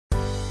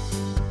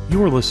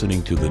You're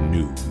listening to the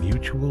new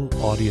Mutual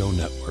Audio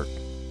Network.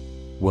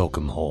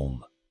 Welcome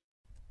home.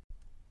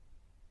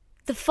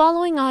 The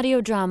following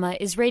audio drama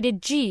is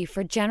rated G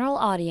for general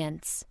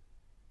audience.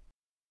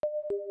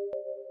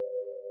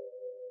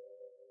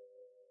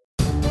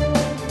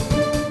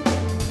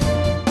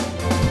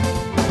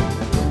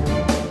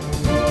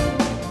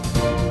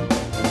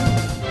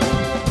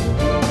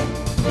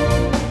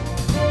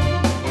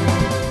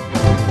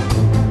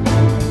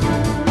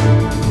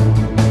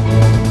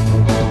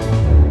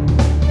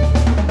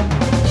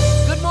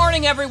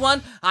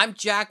 Everyone, I'm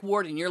Jack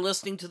Ward, and you're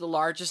listening to the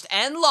largest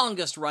and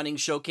longest running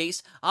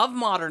showcase of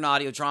modern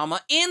audio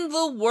drama in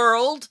the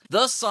world,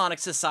 the Sonic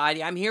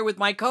Society. I'm here with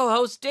my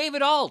co-host,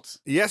 David Alt.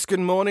 Yes, good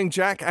morning,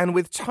 Jack. And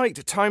with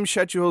tight time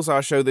schedules,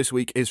 our show this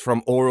week is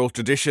from Oral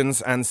Traditions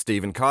and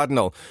Stephen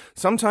Cardinal.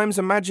 Sometimes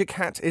a magic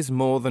hat is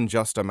more than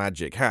just a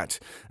magic hat,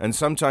 and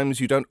sometimes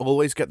you don't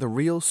always get the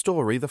real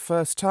story the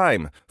first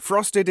time.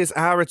 Frosted is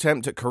our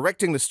attempt at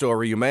correcting the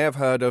story you may have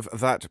heard of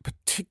that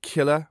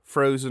particular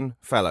frozen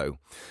fellow.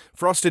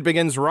 Frosted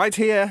begins right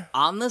here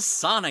on the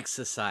Sonic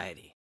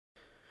Society.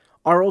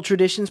 Oral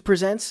Traditions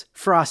presents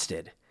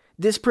Frosted.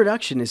 This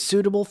production is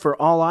suitable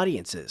for all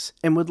audiences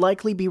and would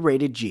likely be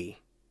rated G.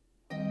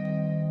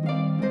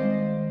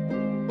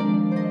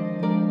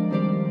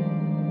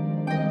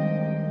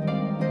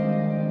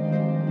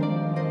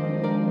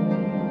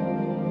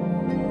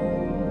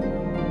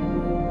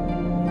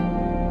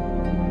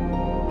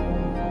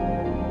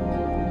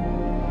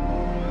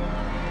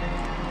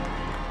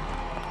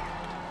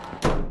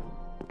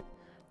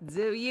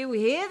 Do you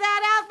hear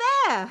that out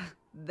there?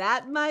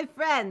 That, my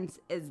friends,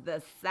 is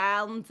the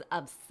sound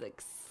of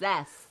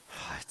success.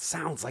 It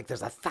sounds like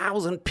there's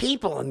 1,000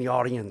 people in the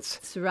audience.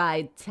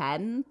 Try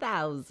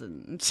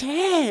 10,000.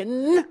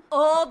 10?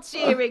 All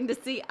cheering to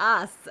see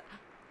us.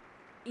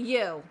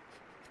 You.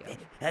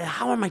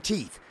 How are my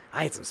teeth?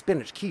 I had some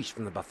spinach quiche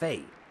from the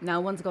buffet.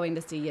 No one's going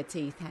to see your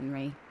teeth,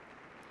 Henry.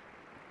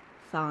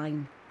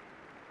 Fine.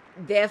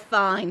 They're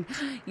fine.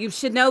 You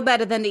should know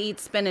better than to eat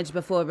spinach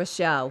before a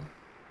show.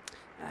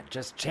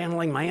 Just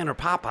channeling my inner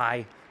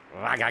Popeye.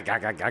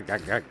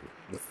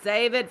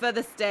 Save it for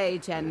the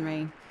stage,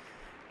 Henry.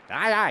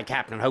 Aye, aye,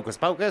 Captain Hocus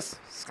Pocus.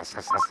 What's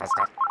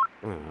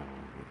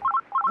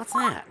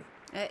that?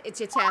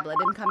 It's your tablet,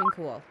 incoming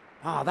call.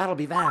 Oh, that'll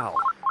be Val.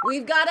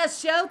 We've got a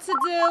show to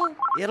do.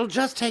 It'll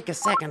just take a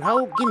second,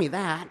 Ho. Give me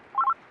that.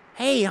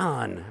 Hey,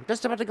 hon. I'm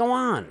just about to go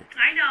on.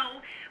 I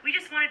know. We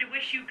just wanted to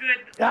wish you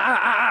good...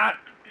 I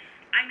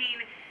mean,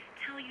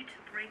 tell you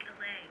to break a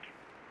leg.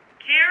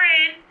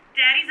 Karen,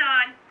 Daddy's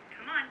on.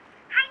 Come on.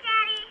 Hi,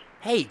 Daddy.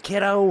 Hey,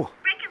 kiddo.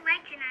 Break a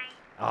leg tonight.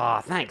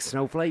 Aw, thanks,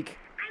 Snowflake.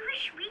 I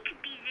wish we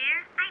could be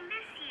there. I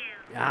miss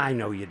you. I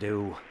know you do.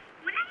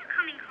 When are you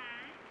coming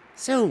home?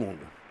 Soon.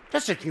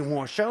 Just a few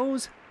more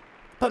shows.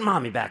 Put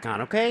Mommy back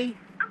on, okay?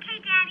 Okay,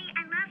 Daddy.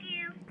 I love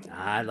you.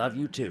 I love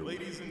you, too.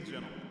 Ladies and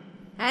gentlemen.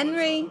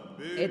 Henry,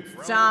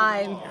 it's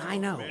time. I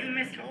know. You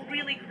missed a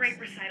really great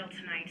recital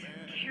tonight.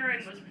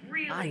 Karen was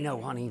really... I know,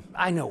 honey.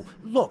 I know.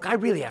 Look, I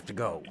really have to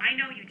go. I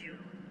know you do.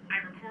 I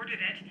recorded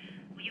it.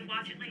 Will you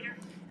watch it later?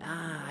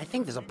 I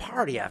think there's a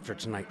party after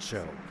tonight's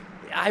show.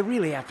 I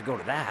really have to go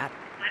to that.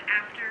 But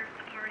after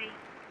the party?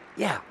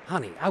 Yeah,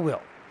 honey, I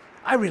will.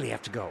 I really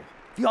have to go.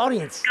 The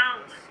audience...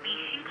 Go. Be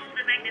Hinkle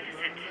the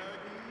Magnificent.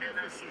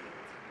 I love you.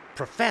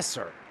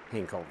 Professor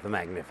Hinkle the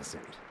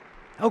Magnificent.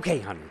 Okay,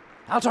 honey.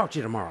 I'll talk to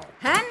you tomorrow.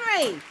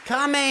 Henry!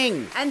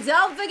 Coming! And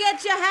don't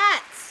forget your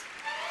hats!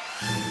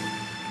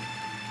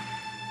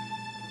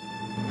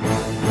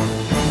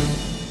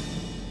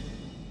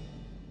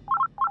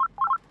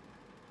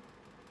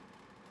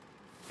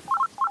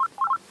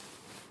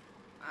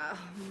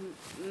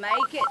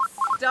 Make it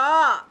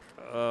stop.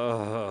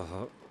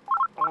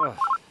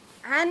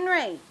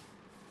 Henry,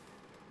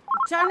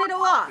 turn it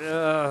off.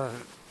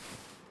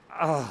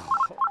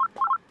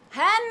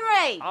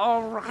 Henry!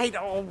 All right.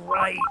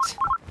 I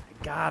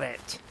got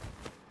it.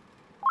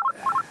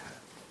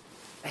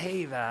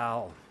 Hey,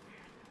 Val.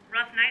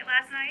 Rough night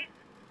last night?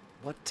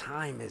 What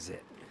time is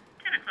it?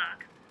 10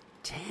 o'clock.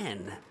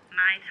 10?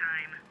 My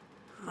time.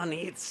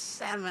 Honey, it's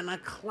 7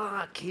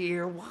 o'clock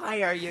here.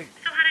 Why are you...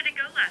 So how did it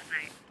go last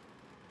night?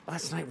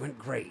 Last night went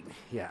great,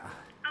 yeah.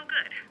 Oh,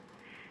 good.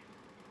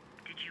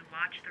 Did you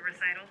watch the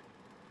recital?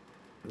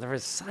 The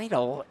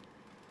recital?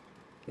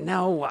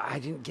 No, I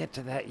didn't get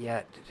to that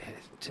yet.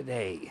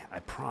 Today, I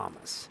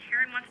promise.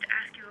 Karen wants to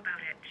ask you about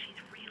it. She's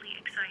really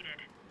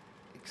excited.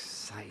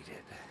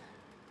 Excited.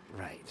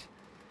 Right.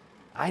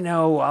 I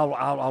know,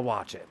 I'll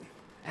watch it.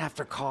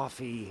 After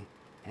coffee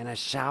and a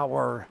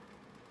shower.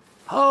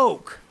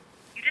 Hoke!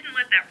 You didn't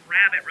let that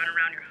rabbit run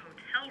around your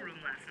hotel room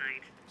last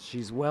night.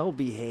 She's well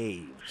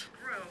behaved.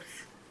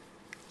 Gross.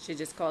 She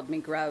just called me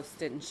gross,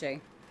 didn't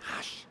she?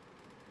 Hush.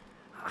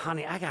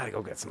 Honey, I gotta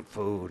go get some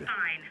food.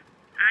 Fine.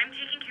 I'm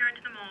taking Karen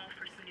to the mall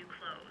for some new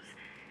clothes.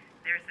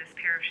 There's this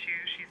pair of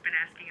shoes she's been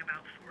asking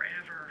about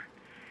forever.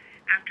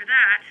 After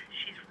that,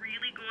 she's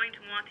really going to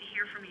want to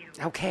hear from you.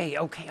 Okay,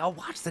 I'll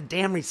watch the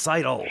damn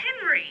recital.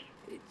 Henry!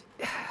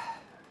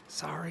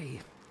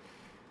 Sorry.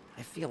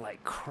 I feel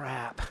like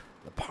crap.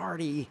 The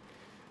party...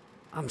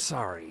 I'm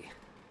sorry.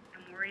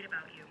 I'm worried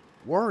about you.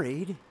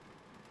 Worried?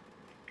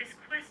 This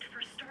quest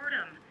for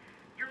stardom.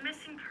 You're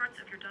missing parts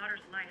of your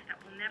daughter's life that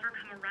will never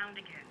come around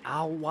again.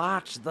 I'll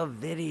watch the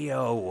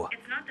video.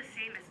 It's not the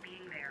same as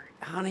being there.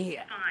 Honey...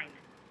 Fine.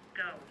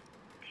 Go.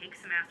 Take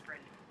some aspirin.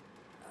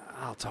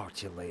 I'll talk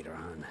to you later,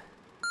 hon.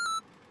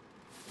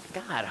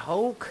 God,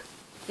 Hoke.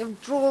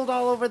 You've drooled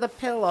all over the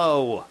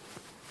pillow.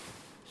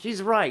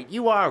 She's right.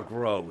 You are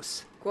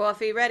gross.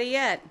 Coffee ready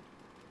yet?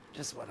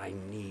 Just what I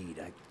need.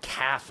 A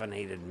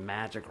caffeinated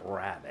magic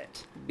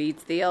rabbit.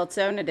 Beats the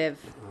alternative.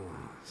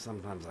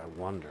 Sometimes I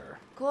wonder.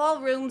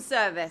 Call room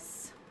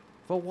service.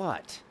 For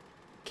what?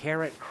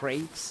 Carrot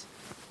crepes?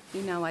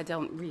 You know I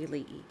don't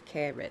really eat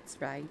carrots,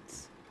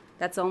 right?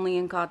 That's only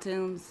in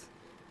cartoons.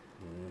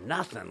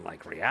 Nothing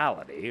like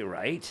reality,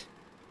 right?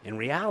 In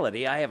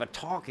reality, I have a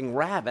talking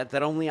rabbit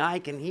that only I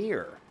can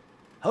hear.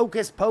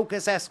 Hocus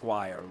Pocus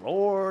Esquire,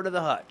 Lord of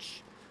the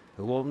Hutch,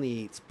 who only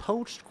eats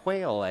poached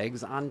quail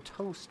eggs on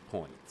toast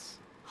points.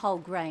 Whole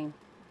grain.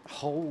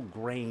 Whole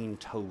grain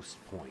toast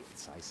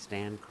points. I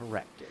stand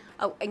corrected.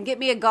 Oh, and get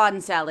me a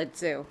garden salad,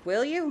 too,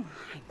 will you?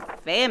 I'm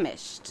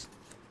famished.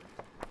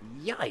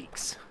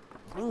 Yikes.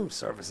 Room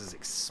service is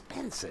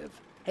expensive.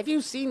 Have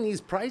you seen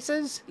these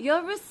prices?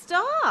 You're a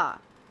star.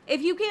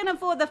 If you can't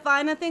afford the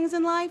finer things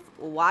in life,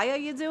 why are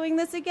you doing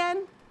this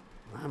again?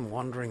 I'm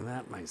wondering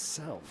that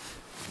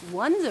myself.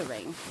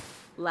 Wondering?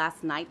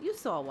 Last night you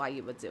saw why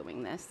you were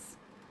doing this.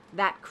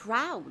 That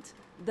crowd.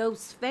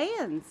 Those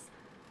fans.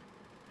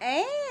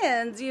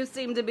 And you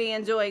seem to be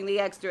enjoying the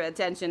extra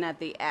attention at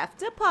the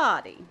after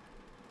party.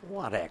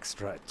 What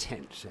extra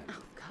attention?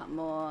 Oh, come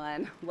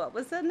on. What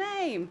was her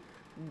name?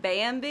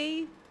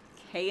 Bambi?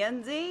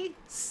 Candy?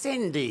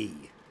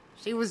 Cindy.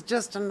 She was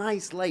just a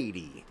nice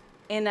lady.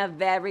 In a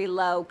very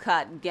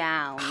low-cut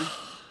gown.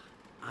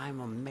 I'm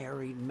a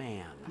married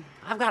man.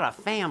 I've got a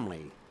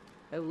family.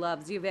 Who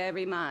loves you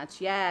very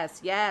much.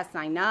 Yes,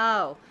 I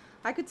know.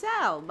 I could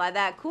tell by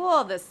that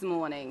call this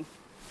morning.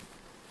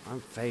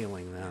 I'm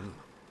failing them.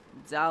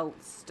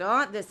 Don't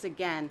start this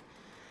again.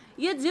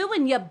 You're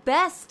doing your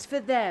best for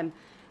them.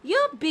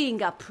 You're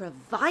being a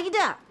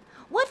provider.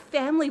 What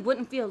family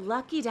wouldn't feel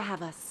lucky to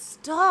have a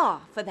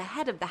star for the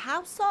head of the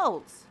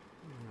household?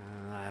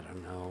 I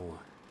don't know.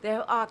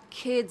 There are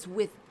kids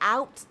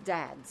without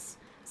dads.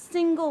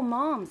 Single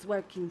moms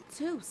working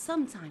 2,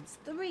 sometimes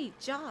 3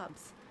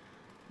 jobs.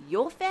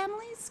 Your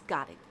family's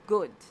got it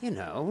good. You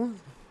know,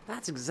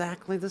 that's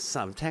exactly the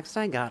subtext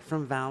I got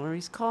from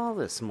Valerie's call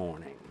this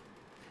morning.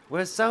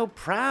 We're so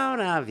proud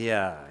of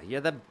you.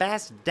 You're the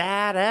best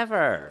dad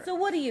ever. So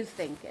what are you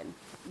thinking?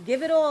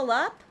 Give it all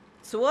up?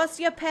 Toss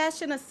your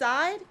passion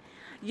aside?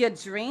 Your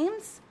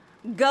dreams?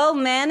 Go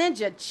manage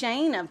a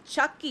chain of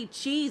Chuck E.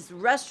 Cheese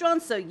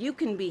restaurants so you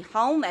can be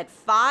home at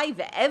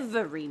 5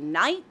 every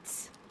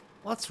night?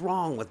 What's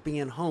wrong with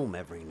being home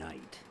every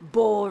night?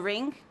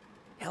 Boring.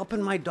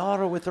 Helping my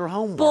daughter with her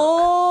homework.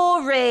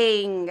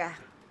 Boring.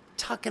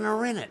 Tucking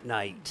her in at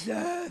night.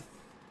 Death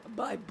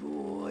by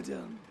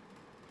boredom.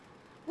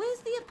 Where's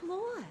the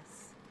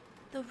applause?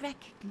 The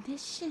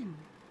recognition?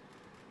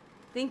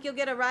 Think you'll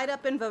get a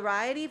write-up in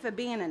Variety for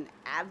being an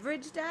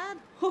average dad?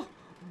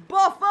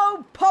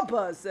 Buffo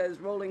Papa, says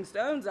Rolling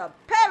Stone's a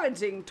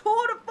parenting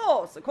tour de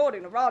force,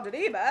 according to Roger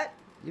Ebert.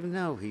 You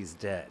know he's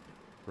dead,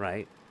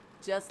 right?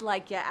 Just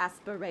like your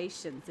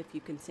aspirations if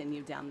you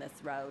continue down this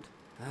road.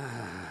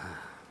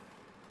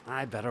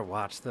 I better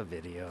watch the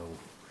video.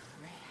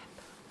 Crap.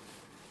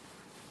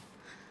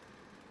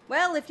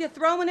 Well, if you're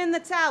throwing in the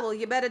towel,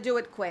 you better do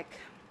it quick.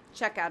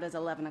 Checkout is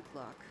 11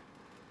 o'clock.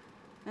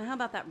 Now, how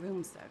about that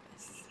room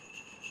service?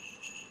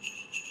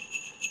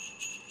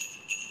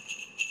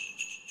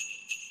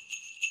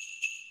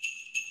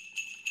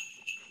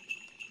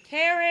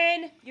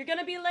 Karen, you're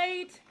gonna be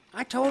late.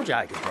 I told you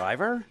I could drive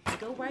her.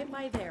 Go right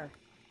by there.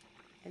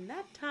 And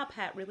that top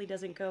hat really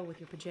doesn't go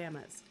with your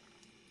pajamas.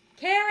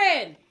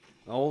 Karen!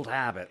 Old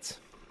habits.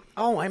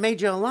 Oh, I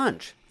made you a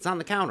lunch. It's on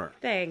the counter.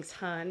 Thanks,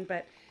 hon,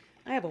 but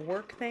I have a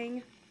work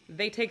thing.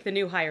 They take the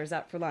new hires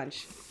out for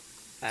lunch.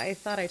 I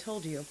thought I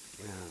told you.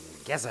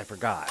 Guess I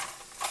forgot.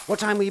 What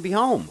time will you be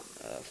home?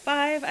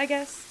 5, I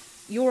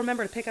guess. You'll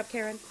remember to pick up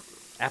Karen?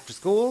 After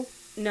school?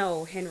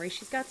 No, Henry.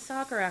 She's got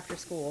soccer after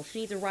school. She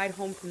needs a ride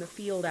home from the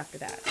field after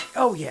that.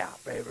 Oh, yeah,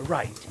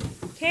 right.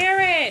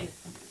 Karen!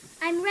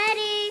 I'm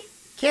ready.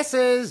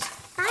 Kisses!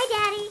 Bye,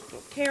 Daddy.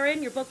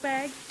 Karen, your book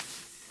bag.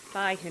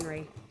 Bye,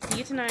 Henry. See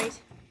you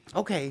tonight.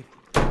 Okay.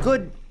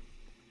 Good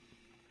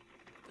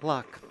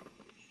luck.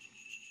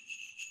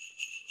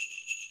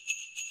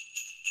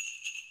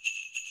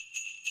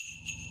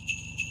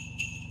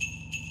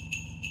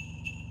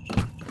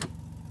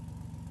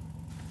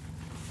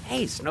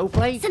 Hey,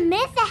 Snowflake.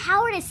 Samantha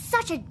Howard is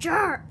such a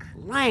jerk.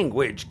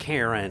 Language,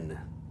 Karen.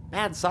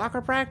 Bad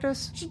soccer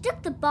practice? She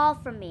took the ball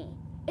from me.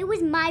 It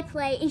was my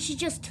play, and she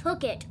just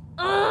took it.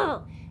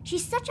 Ugh!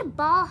 She's such a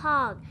ball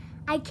hog.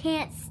 I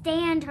can't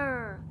stand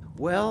her.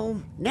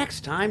 Well,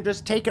 next time,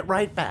 just take it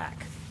right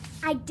back.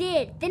 I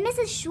did. Then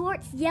Mrs.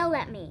 Schwartz yelled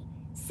at me.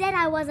 Said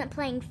I wasn't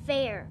playing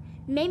fair.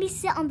 Maybe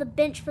sit on the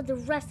bench for the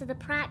rest of the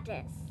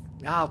practice.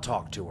 I'll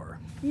talk to her.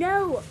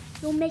 No,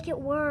 you'll make it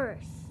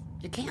worse.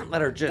 You can't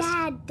let her just...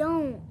 Dad,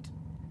 don't.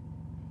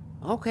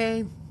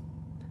 Okay.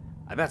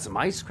 I bet some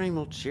ice cream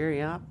will cheer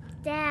you up.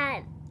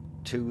 Dad.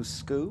 2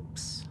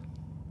 scoops.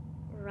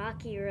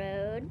 Rocky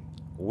Road.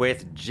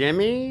 With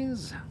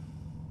Jimmy's?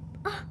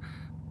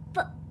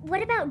 But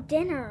what about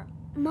dinner?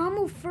 Mom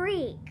will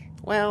freak.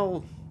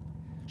 Well,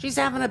 she's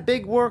having a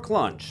big work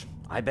lunch.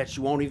 I bet she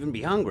won't even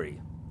be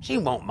hungry. She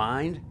won't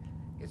mind.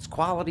 It's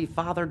quality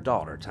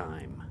father-daughter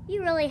time.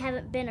 You really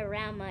haven't been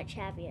around much,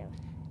 have you?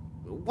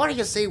 What do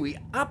you say we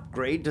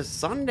upgrade to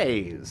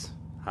Sundays?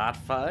 Hot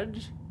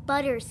fudge?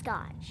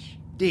 Butterscotch.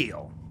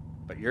 Deal.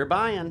 But you're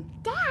buying.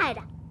 Dad,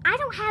 I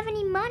don't have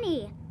any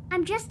money.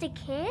 I'm just a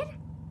kid.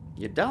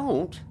 You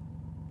don't?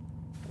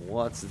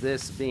 What's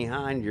this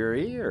behind your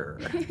ear?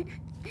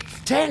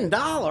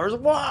 $10?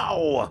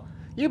 Whoa!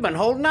 You've been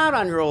holding out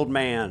on your old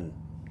man.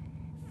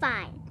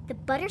 Fine. The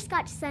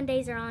butterscotch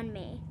sundaes are on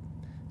me.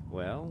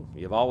 Well,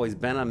 you've always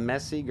been a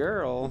messy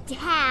girl.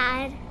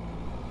 Dad.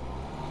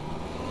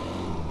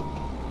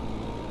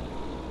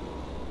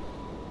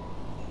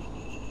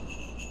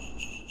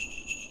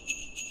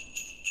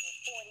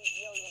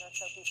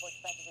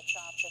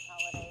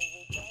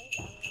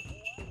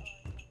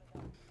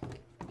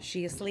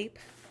 She asleep?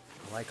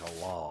 Like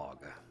a log.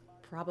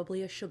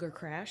 Probably a sugar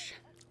crash.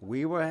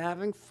 We were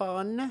having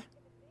fun.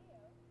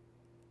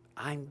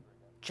 I'm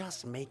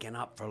just making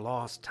up for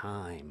lost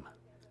time.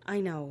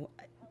 I know.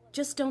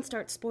 Just don't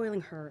start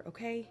spoiling her,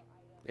 okay?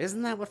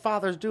 Isn't that what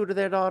fathers do to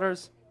their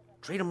daughters?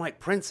 Treat them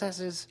like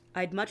princesses?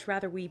 I'd much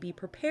rather we be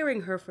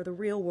preparing her for the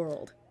real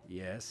world.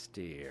 Yes,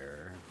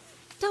 dear.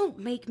 Don't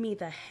make me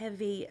the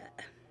heavy...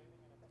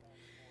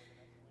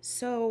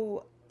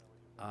 So...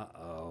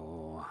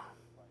 Uh-oh.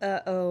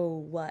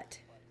 Uh-oh, what?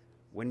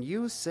 When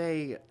you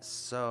say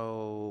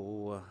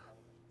so,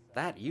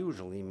 that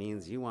usually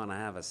means you want to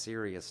have a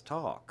serious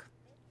talk.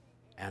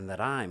 And that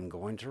I'm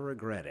going to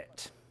regret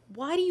it.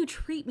 Why do you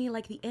treat me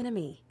like the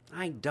enemy?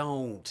 I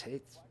don't.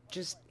 It's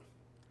just...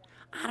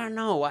 I don't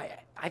know.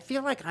 I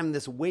feel like I'm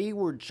this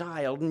wayward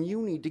child and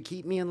you need to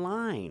keep me in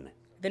line.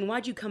 Then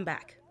why'd you come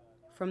back?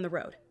 From the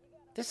road?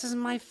 This is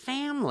my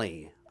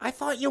family. I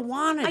thought you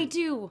wanted... I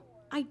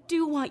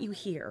do want you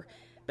here.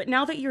 But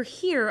now that you're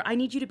here, I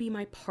need you to be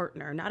my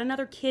partner, not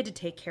another kid to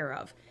take care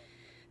of.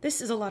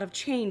 This is a lot of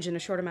change in a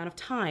short amount of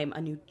time.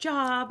 A new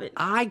job...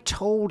 I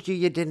told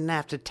you didn't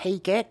have to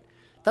take it.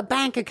 The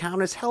bank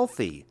account is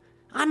healthy.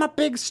 I'm a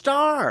big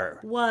star.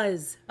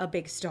 Was a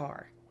big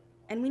star.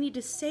 And we need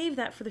to save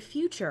that for the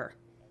future.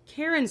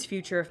 Karen's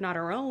future, if not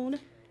our own.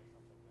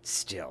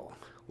 Still,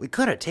 we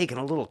could have taken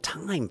a little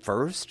time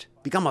first,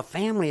 become a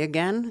family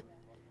again,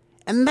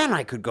 and then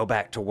I could go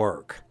back to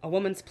work. A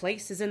woman's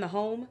place is in the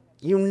home?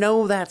 You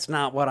know that's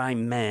not what I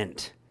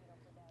meant.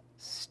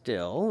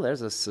 Still,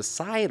 there's a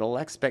societal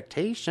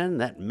expectation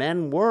that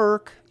men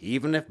work,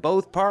 even if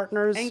both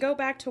partners... And go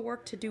back to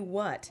work to do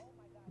what?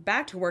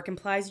 Back to work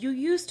implies you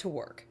used to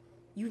work.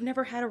 You've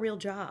never had a real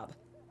job.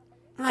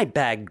 I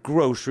bagged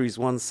groceries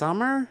one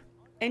summer.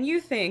 And you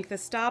think the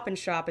Stop and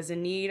Shop is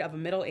in need of a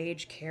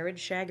middle-aged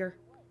carriage shagger?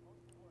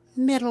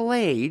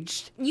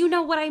 Middle-aged? You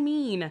know what I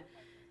mean.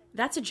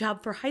 That's a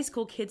job for high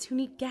school kids who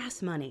need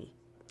gas money.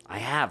 I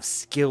have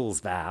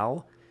skills,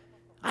 Val.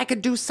 I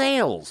could do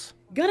sales.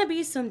 Gonna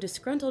be some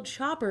disgruntled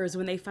shoppers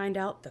when they find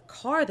out the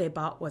car they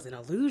bought was an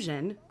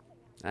illusion.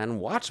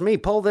 And watch me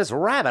pull this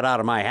rabbit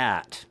out of my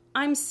hat.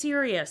 I'm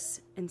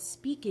serious. And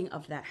speaking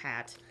of that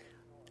hat...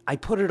 I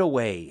put it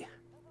away.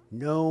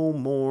 No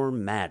more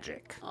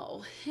magic.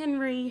 Oh,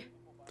 Henry.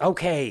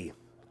 Okay,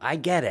 I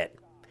get it.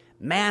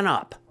 Man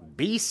up.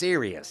 Be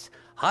serious.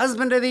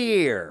 Husband of the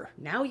year.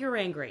 Now you're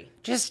angry.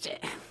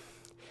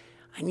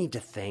 I need to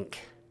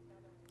think.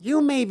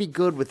 You may be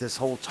good with this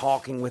whole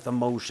talking with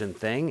emotion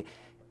thing.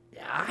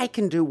 I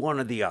can do one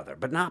or the other,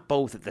 but not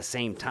both at the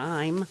same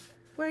time.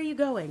 Where are you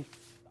going?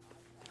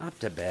 Up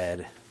to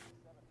bed.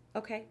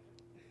 Okay.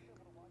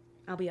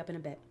 I'll be up in a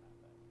bit.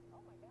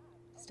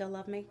 Still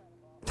love me?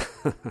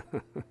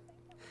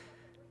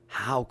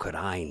 How could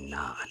I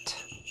not?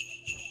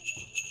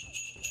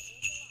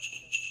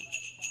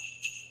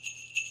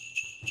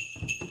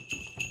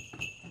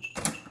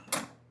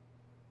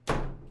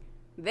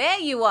 There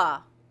you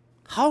are.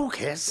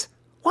 Hocus?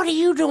 What are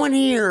you doing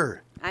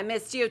here? I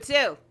missed you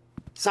too.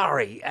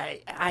 Sorry,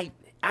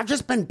 I've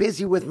just been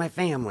busy with my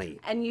family.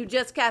 And you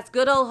just cast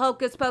good old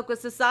Hocus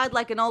Pocus aside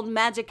like an old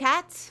magic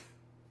hat?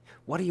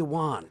 What do you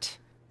want?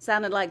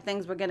 Sounded like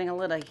things were getting a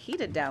little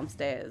heated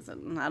downstairs,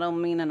 and I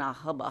don't mean in a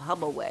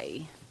hubba-hubba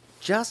way.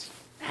 Just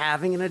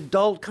having an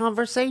adult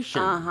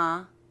conversation.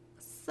 Uh-huh.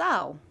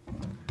 So,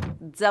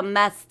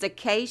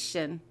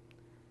 domestication.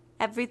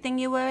 Everything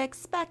you were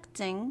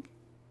expecting.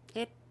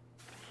 It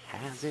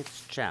has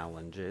its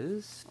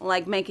challenges.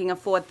 Like making a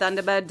Ford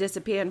Thunderbird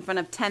disappear in front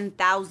of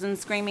 10,000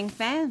 screaming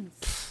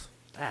fans.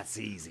 That's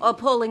easy. Or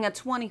pulling a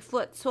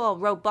 20-foot tall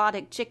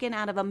robotic chicken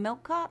out of a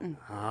milk carton.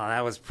 Oh,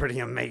 that was pretty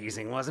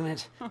amazing, wasn't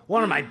it?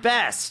 One of my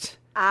best.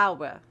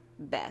 Our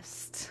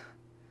best.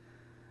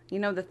 You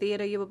know the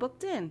theater you were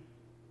booked in?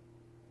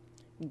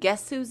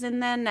 Guess who's in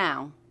there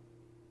now?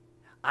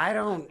 I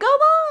don't... Go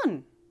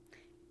on!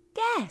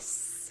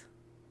 Guess.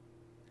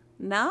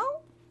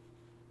 No?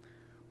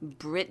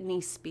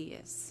 Britney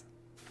Spears.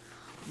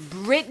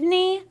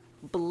 Britney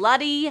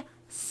bloody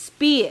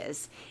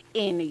Spears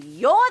in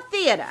your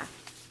theater.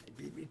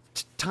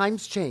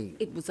 Times change.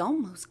 It was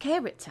almost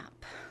Carrot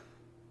Top.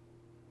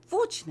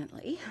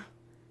 Fortunately,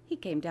 he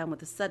came down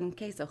with a sudden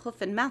case of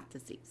hoof and mouth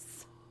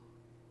disease.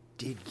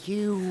 Did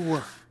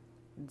you...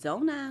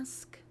 Don't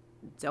ask,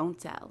 don't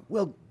tell.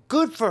 Well,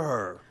 good for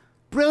her.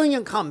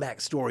 Brilliant comeback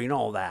story and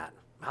all that.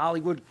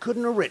 Hollywood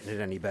couldn't have written it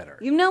any better.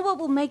 You know what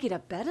will make it a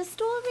better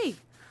story?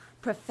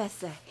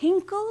 Professor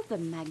Hinkle the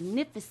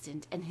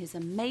Magnificent and his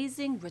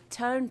amazing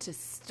return to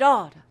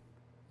stardom.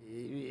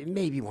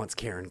 Maybe once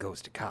Karen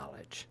goes to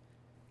college.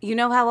 You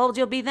know how old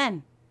you'll be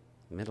then?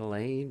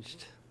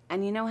 Middle-aged?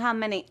 And you know how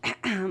many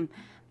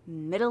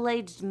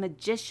middle-aged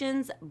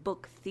magicians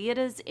book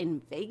theaters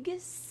in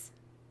Vegas?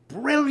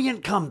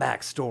 Brilliant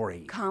comeback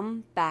story.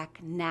 Come back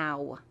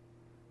now,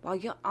 while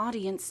your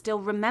audience still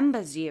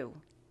remembers you.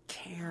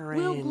 Karen...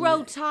 We'll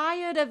grow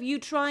tired of you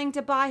trying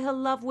to buy her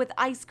love with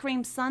ice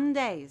cream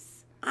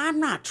sundaes. I'm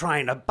not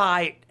trying to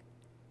buy...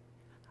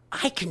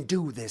 I can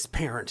do this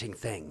parenting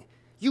thing.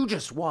 You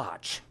just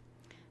watch.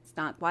 It's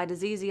not quite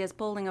as easy as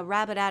pulling a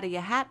rabbit out of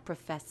your hat,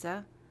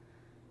 Professor.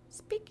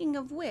 Speaking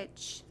of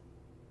which,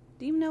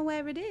 do you know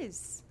where it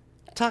is?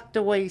 Tucked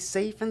away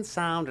safe and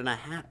sound in a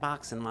hat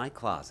box in my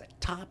closet.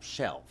 Top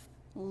shelf.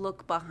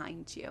 Look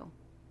behind you.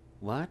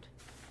 What?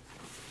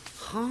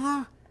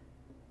 Huh?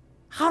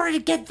 How did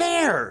it get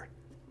there?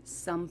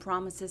 Some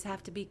promises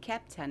have to be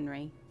kept,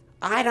 Henry.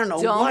 I don't know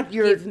what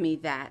you're... Don't give me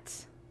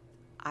that.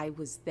 I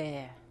was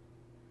there.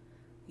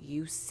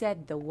 You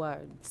said the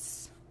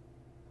words.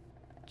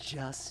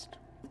 Just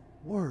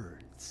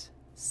words.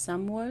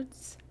 Some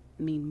words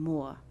mean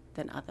more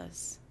than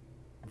others.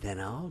 Then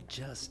I'll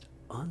just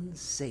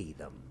unsay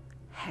them.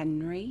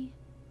 Henry,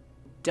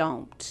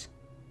 don't.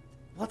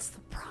 What's the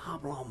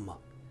problem?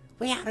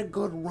 We had a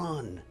good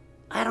run.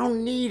 I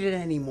don't need it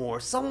anymore.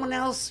 Someone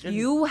else should...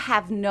 You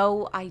have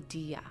no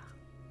idea.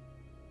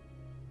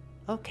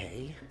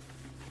 Okay.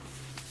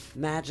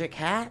 Magic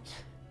hat?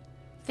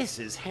 This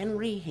is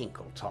Henry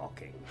Hinkle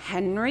talking.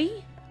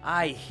 Henry?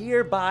 I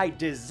hereby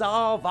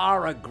dissolve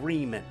our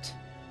agreement.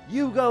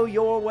 You go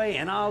your way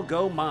and I'll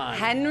go mine.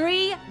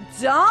 Henry,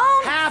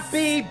 don't!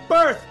 Happy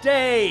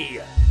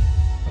birthday!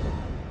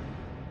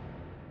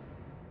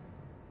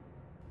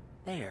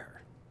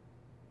 There.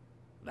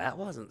 That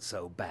wasn't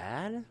so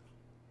bad.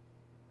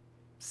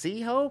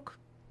 See, Hoke?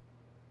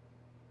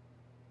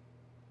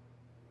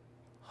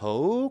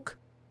 Hoke?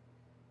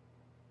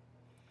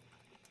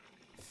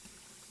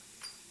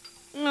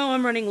 Oh,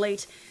 I'm running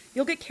late.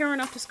 You'll get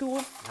Karen off to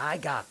school? I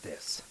got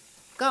this.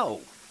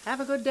 Go. Have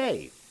a good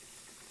day.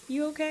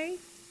 You okay?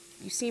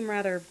 You seem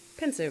rather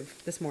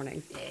pensive this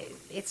morning.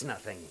 It's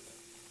nothing.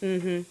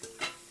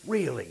 Mm-hmm.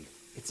 Really,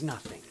 it's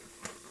nothing.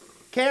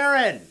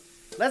 Karen,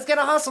 let's get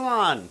a hustle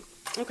on.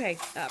 Okay,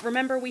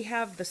 remember we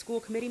have the school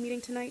committee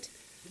meeting tonight?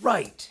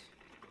 Right.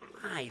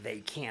 They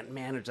can't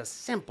manage a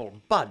simple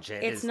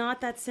budget. It's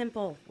not that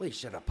simple. We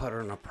should have put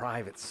her in a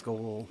private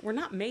school. We're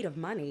not made of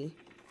money.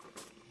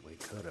 We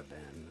could have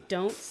been.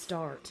 Don't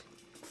start.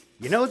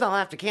 You know they'll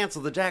have to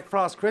cancel the Jack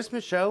Frost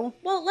Christmas show.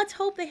 Well, let's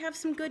hope they have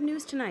some good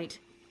news tonight.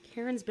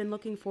 Karen's been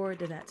looking forward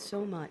to that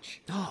so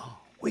much. Oh,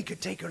 we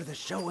could take her to the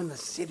show in the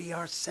city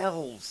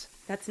ourselves.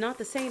 That's not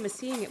the same as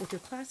seeing it with your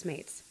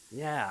classmates.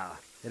 Yeah,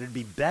 it'd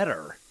be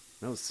better.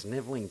 No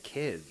sniveling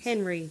kids.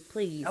 Henry,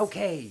 please.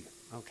 Okay.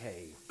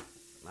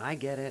 I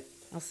get it.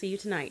 I'll see you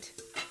tonight.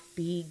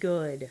 Be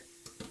good.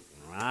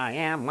 I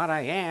am what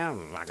I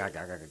am.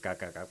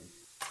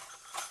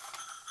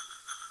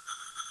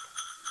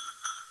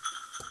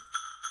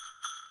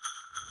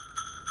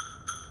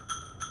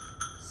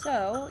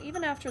 So,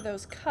 even after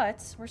those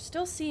cuts, we're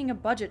still seeing a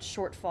budget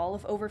shortfall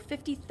of over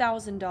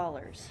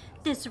 $50,000.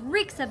 This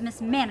reeks of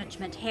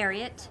mismanagement,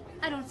 Harriet.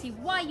 I don't see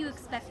why you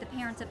expect the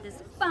parents of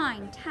this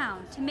fine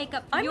town to make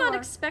up for I'm not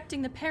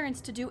expecting the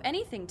parents to do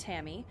anything,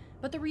 Tammy,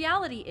 but the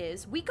reality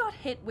is we got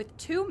hit with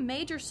 2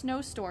 major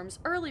snowstorms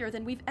earlier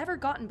than we've ever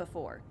gotten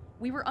before.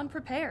 We were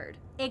unprepared.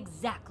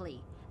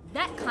 Exactly.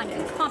 That kind of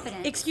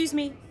incompetence. Excuse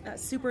me,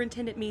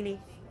 Superintendent Meany.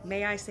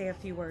 May I say a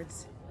few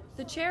words?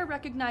 The chair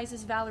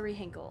recognizes Valerie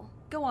Hinkle.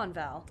 Go on,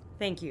 Val.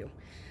 Thank you.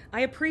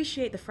 I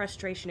appreciate the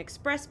frustration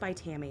expressed by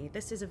Tammy.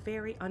 This is a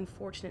very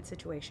unfortunate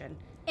situation.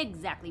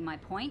 Exactly my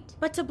point.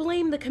 But to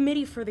blame the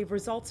committee for the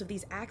results of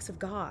these acts of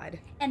God...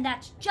 And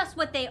that's just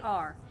what they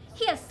are.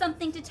 He has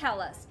something to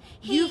tell us.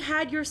 You've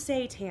had your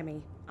say,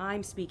 Tammy.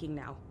 I'm speaking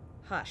now.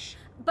 Hush.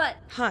 But...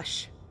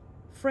 Hush.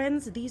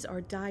 Friends, these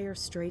are dire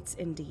straits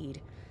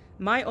indeed.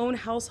 My own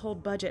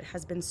household budget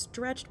has been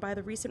stretched by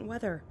the recent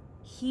weather.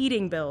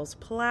 Heating bills,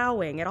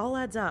 plowing, it all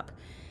adds up.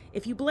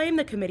 If you blame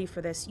the committee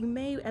for this, you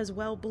may as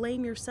well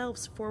blame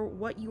yourselves for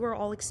what you are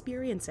all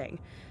experiencing.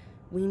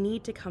 We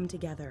need to come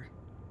together.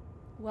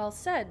 Well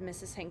said,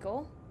 Mrs.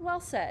 Hinkle. Well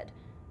said.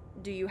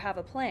 Do you have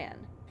a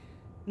plan?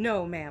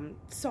 No, ma'am.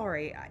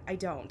 Sorry, I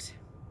don't.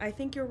 I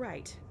think you're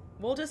right.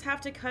 We'll just have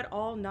to cut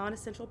all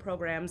non-essential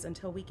programs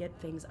until we get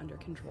things under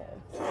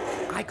control.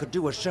 I could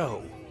do a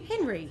show.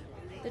 Henry!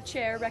 The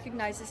chair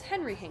recognizes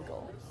Henry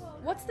Hinkle.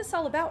 What's this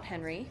all about,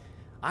 Henry?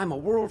 I'm a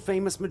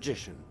world-famous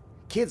magician.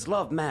 Kids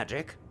love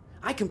magic.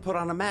 I can put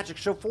on a magic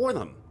show for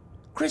them.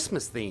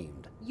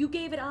 Christmas-themed. You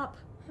gave it up.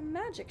 A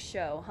magic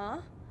show, huh?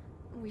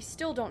 We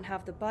still don't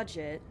have the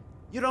budget.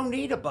 You don't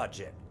need a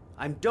budget.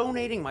 I'm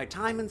donating my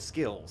time and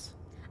skills.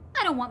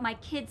 I don't want my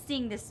kids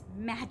seeing this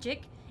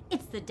magic.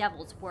 It's the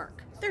devil's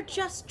work. They're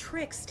just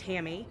tricks,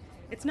 Tammy.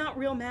 It's not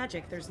real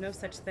magic. There's no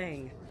such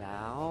thing.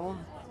 Val?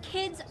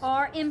 Kids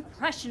are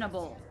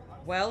impressionable.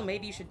 Well,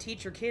 maybe you should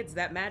teach your kids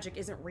that magic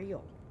isn't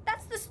real.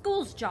 That's the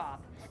school's job.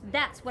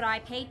 That's what I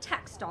pay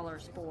tax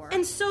dollars for.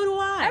 And so do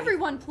I.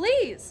 Everyone,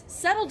 please,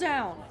 settle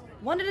down.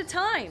 One at a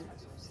time.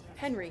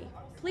 Henry,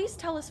 please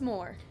tell us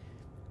more.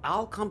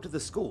 I'll come to the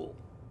school,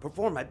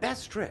 perform my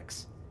best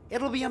tricks.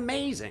 It'll be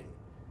amazing.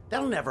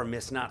 They'll never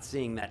miss not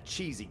seeing that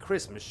cheesy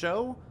Christmas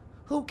show.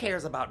 Who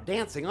cares about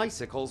dancing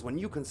icicles when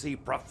you can see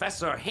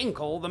Professor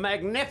Hinkle the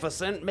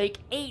Magnificent make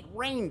 8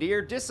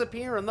 reindeer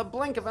disappear in the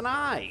blink of an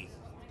eye?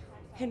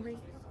 Henry,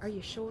 are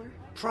you sure?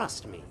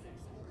 Trust me.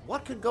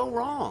 What could go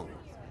wrong?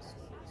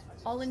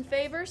 All in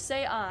favor,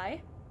 say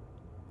aye.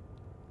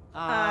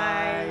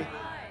 Aye.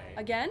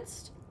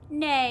 Against?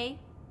 Nay.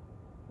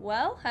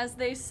 Well, as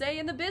they say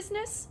in the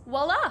business,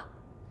 voila!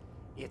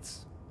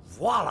 It's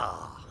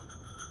voila!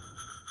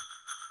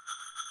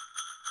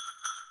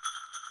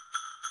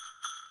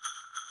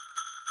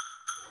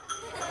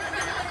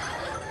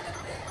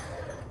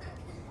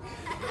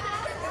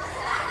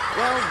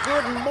 Well,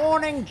 good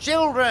morning,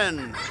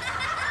 children.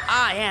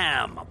 I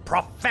am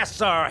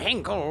Professor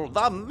Hinkle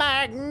the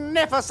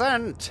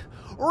Magnificent,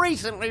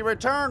 recently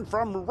returned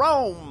from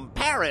Rome,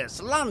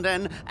 Paris,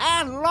 London,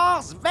 and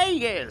Las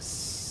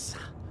Vegas.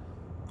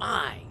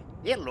 My,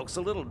 it looks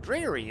a little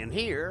dreary in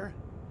here.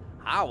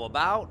 How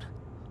about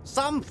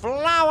some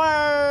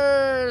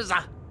flowers?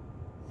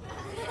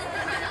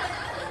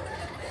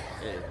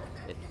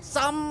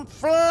 Some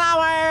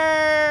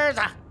flowers!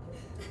 That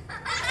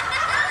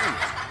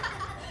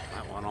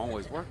one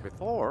always worked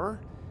before.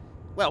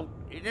 Well,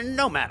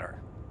 no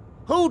matter.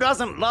 Who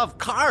doesn't love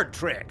card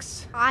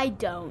tricks? I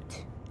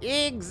don't.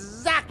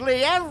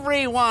 Exactly,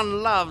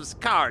 everyone loves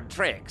card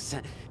tricks.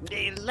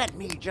 Let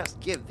me just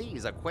give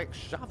these a quick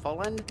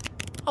shuffle and...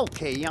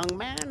 Okay, young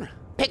man,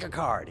 pick a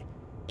card.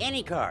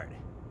 Any card.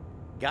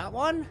 Got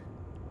one?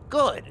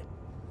 Good.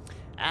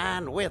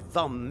 And with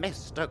the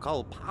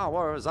mystical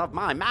powers of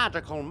my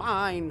magical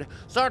mind,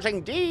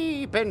 searching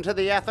deep into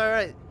the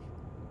ether...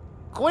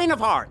 Queen of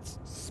Hearts.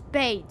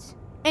 Spades.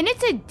 And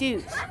it's a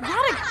deuce,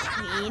 not a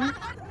queen.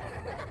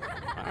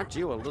 Aren't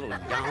you a little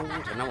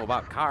young to know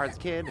about cards,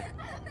 kid?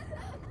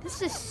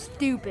 This is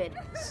stupid.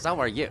 So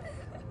are you.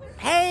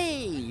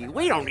 Hey,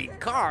 we don't need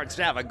cards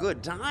to have a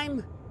good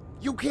time.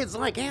 You kids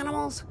like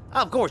animals?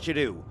 Of course you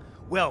do.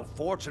 Well,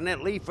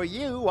 fortunately for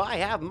you, I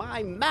have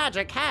my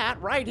magic hat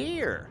right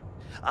here.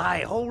 I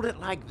hold it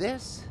like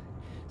this.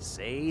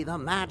 Say the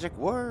magic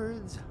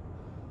words.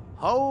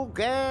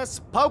 Hocus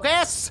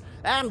pocus,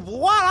 and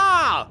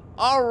voila!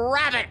 A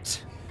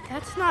rabbit!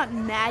 That's not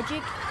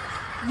magic.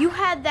 You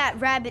had that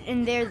rabbit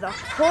in there the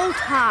whole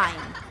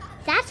time.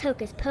 That's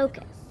hocus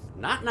pocus.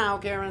 Not now,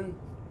 Karen.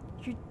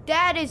 Your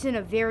dad isn't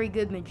a very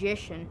good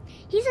magician.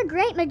 He's a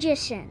great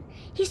magician.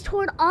 He's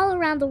toured all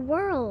around the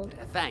world.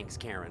 Thanks,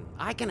 Karen.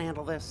 I can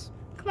handle this.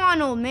 Come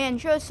on, old man,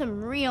 show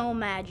some real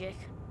magic.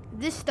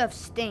 This stuff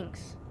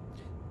stinks.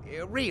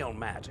 Real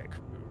magic.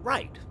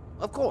 Right,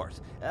 of course.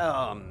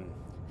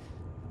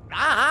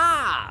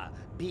 Aha!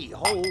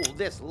 Behold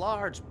this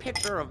large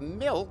pitcher of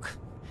milk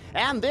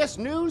and this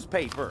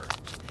newspaper.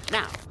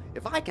 Now,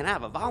 if I can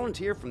have a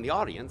volunteer from the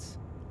audience,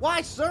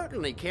 why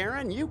certainly,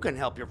 Karen, you can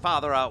help your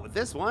father out with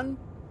this one.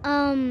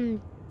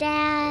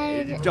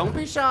 Dad... Don't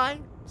be shy.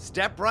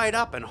 Step right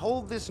up and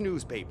hold this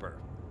newspaper.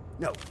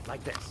 No,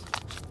 like this.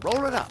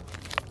 Roll it up.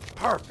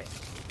 Perfect.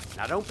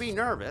 Now don't be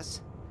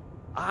nervous.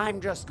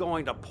 I'm just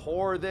going to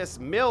pour this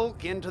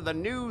milk into the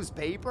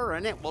newspaper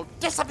and it will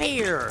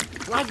disappear.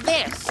 Like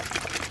this.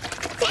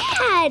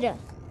 Dad!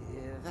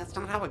 That's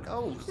not how it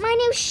goes. My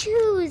new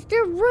shoes,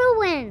 they're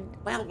ruined.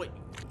 Well,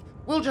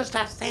 we'll just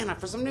ask Santa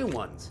for some new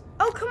ones.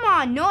 Oh, come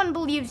on. No one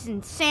believes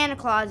in Santa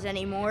Claus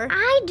anymore.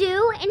 I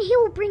do, and he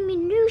will bring me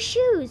new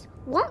shoes.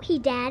 Won't he,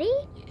 Daddy?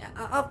 Yeah,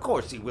 of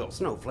course he will,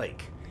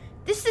 Snowflake.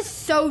 This is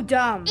so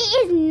dumb.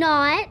 It is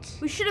not.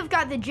 We should have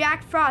got the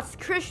Jack Frost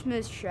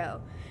Christmas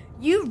show.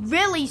 You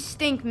really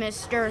stink,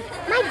 mister.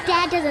 My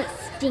dad doesn't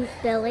stink,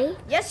 Billy.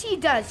 Yes, he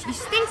does. He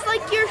stinks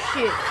like your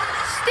shoes.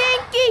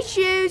 Stinky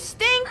shoes,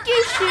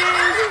 stinky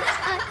shoes.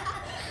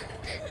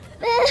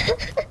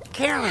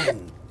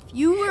 Karen! If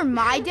you were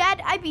my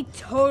dad, I'd be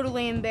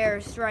totally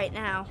embarrassed right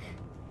now.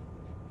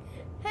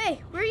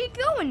 Hey, where are you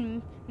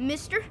going,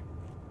 mister?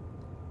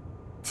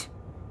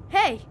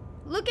 Hey,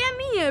 look at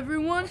me,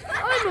 everyone.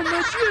 I'm a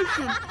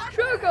magician.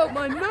 Check out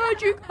my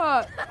magic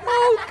hat.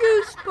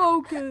 Hocus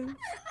pocus.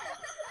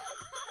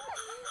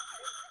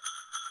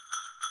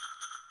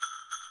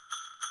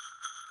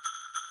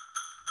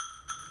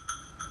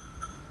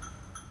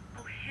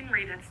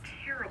 Henry, that's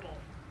terrible.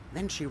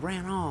 Then she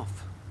ran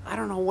off. I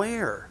don't know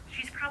where.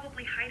 She's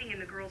probably hiding in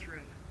the girls'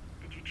 room.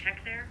 Did you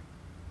check there?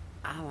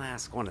 I'll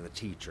ask one of the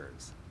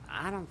teachers.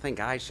 I don't think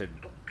I should...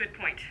 Oh, good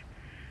point.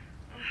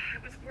 Oh,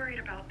 I was worried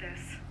about this.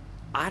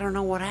 I don't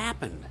know what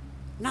happened.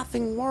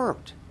 Nothing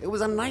worked. It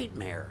was a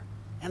nightmare.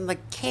 And the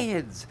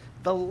kids,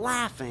 the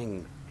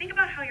laughing. Think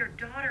about how your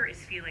daughter is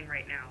feeling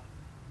right now.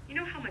 You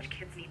know how much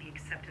kids need the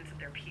acceptance of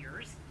their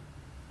peers?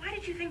 Why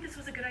did you think this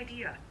was a good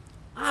idea?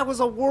 I was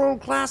a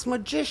world-class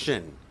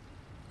magician.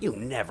 You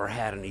never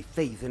had any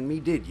faith in me,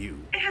 did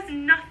you? It has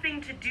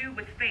nothing to do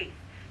with faith.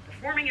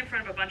 Performing in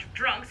front of a bunch of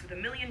drunks with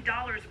 $1 million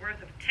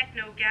worth of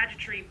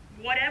techno-gadgetry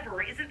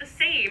whatever isn't the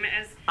same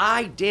as...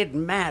 I did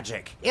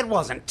magic. It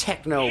wasn't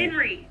techno...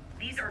 Henry,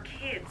 these are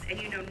kids,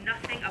 and you know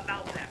nothing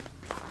about them.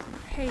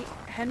 Hey,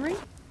 Henry?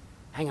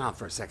 Hang on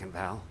for a second,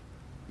 Val.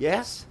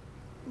 Yes?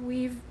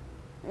 We've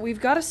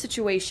got a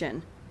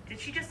situation. Did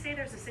she just say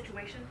there's a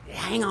situation?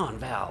 Hang on,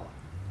 Val.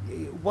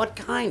 What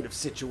kind of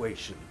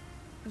situation?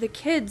 The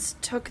kids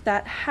took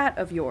that hat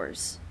of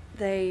yours.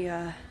 They,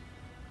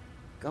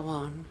 Go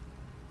on.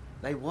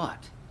 They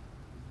what?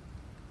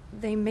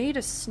 They made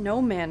a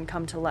snowman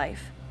come to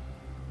life.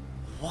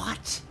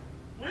 What?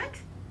 What?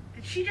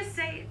 Did she just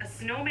say a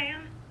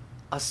snowman?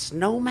 A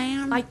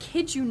snowman? I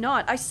kid you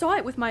not. I saw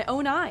it with my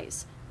own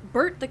eyes.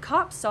 Bert the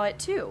cop saw it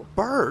too.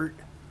 Bert?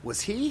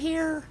 Was he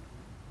here?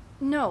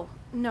 No.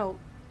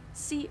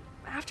 See,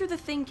 after the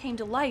thing came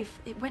to life,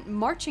 it went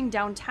marching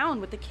downtown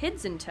with the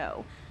kids in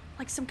tow.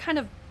 Like some kind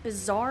of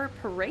bizarre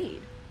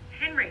parade.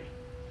 Henry,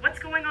 what's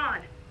going on?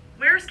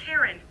 Where's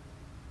Karen?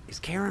 Is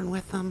Karen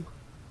with them?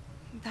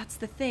 That's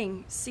the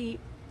thing. See,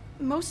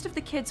 most of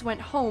the kids went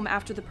home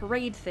after the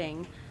parade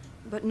thing,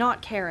 but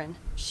not Karen.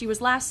 She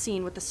was last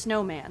seen with the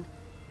snowman,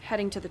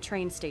 heading to the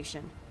train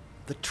station.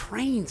 The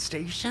train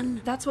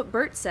station? That's what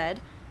Bert said.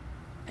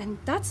 And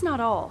that's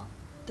not all.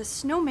 The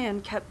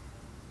snowman kept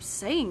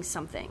saying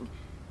something.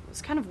 It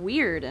was kind of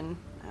weird and,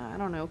 I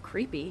don't know,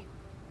 creepy.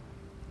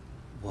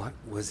 What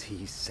was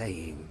he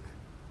saying?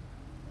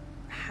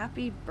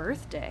 Happy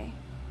birthday.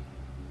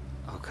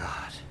 Oh,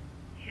 God.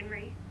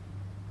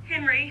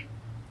 Henry,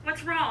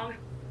 what's wrong?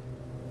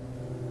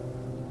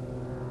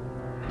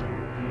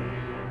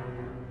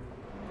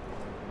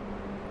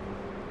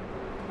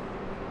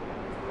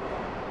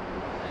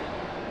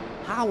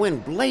 How in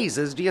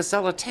blazes do you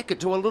sell a ticket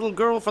to a little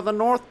girl for the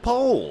North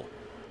Pole?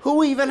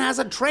 Who even has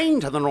a train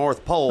to the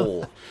North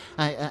Pole?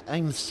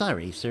 I'm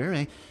sorry,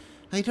 sir.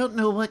 I don't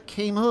know what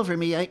came over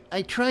me.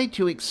 I tried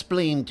to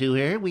explain to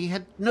her we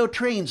had no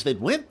trains that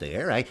went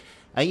there.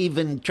 I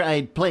even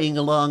tried playing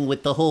along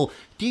with the whole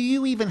 "do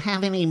you even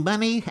have any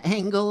money"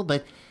 angle,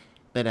 but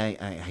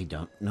I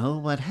don't know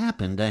what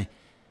happened.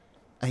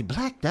 I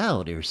blacked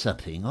out or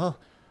something. All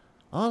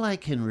I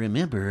can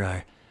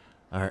remember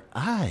are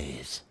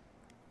eyes.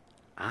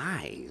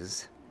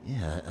 Eyes?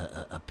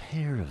 Yeah, a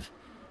pair of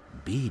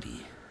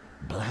beady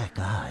black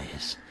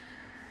eyes.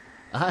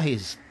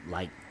 Eyes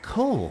like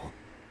coal,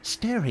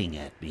 staring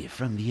at me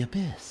from the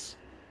abyss.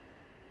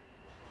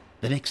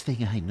 The next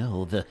thing I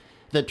know,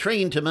 the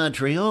train to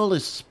Montreal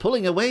is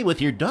pulling away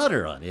with your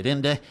daughter on it,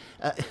 and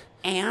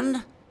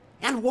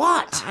And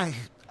what?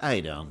 I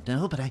don't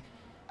know, but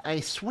I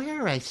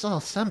swear I saw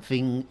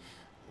something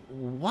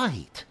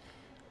white,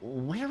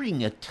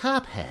 wearing a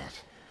top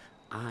hat.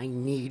 I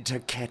need to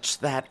catch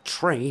that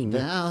train.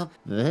 Well,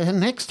 the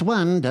next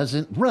one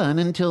doesn't run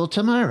until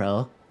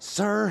tomorrow.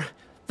 Sir,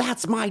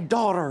 that's my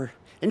daughter,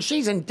 and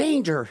she's in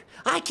danger.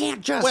 I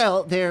can't just...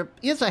 Well, there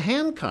is a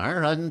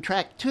handcar on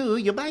track 2.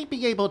 You might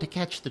be able to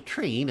catch the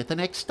train at the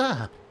next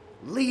stop.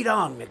 Lead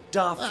on,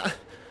 McDuff.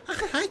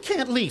 I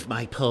can't leave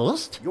my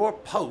post. Your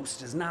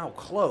post is now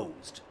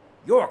closed.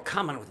 You're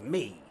coming with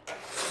me.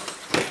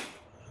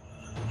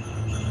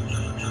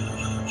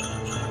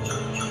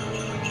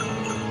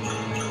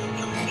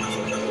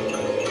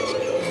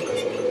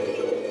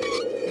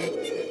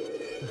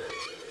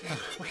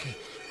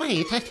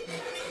 Wait,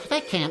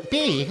 that can't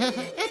be.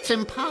 It's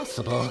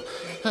impossible.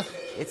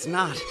 It's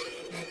not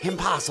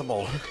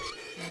impossible.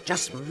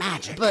 Just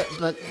magic.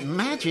 But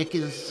magic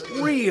is...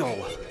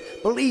 real.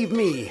 Believe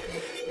me.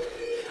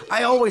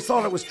 I always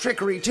thought it was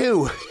trickery,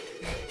 too.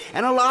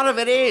 And a lot of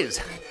it is.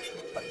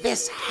 But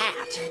this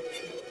hat,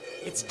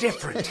 it's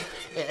different.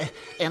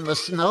 And the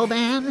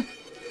snowman?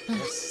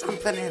 There's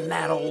something in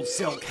that old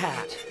silk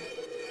hat.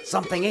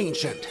 Something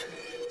ancient.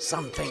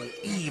 Something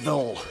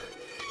evil.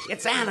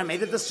 It's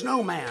animated the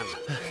snowman.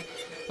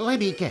 Let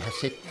me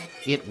guess.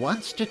 It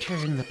wants to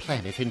turn the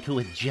planet into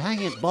a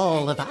giant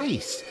ball of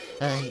ice,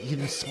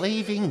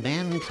 enslaving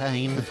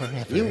mankind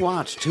forever. You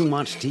watch too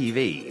much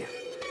TV.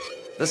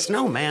 The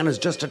snowman is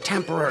just a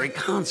temporary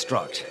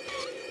construct.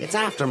 It's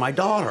after my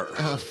daughter.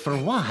 For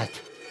what?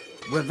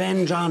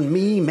 Revenge on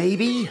me,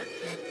 maybe?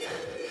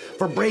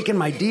 For breaking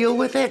my deal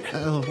with it?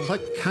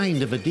 What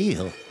kind of a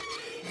deal?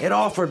 It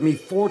offered me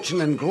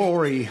fortune and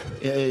glory.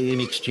 In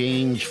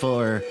exchange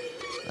for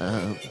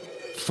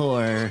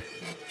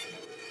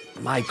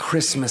my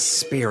Christmas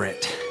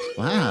spirit.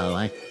 Wow,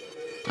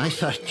 I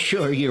thought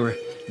sure you were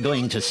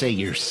going to say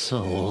your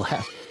soul.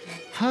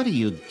 How do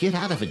you get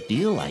out of a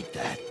deal like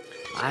that?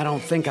 I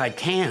don't think I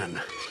can.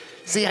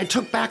 See, I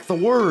took back the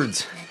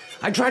words.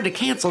 I tried to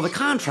cancel the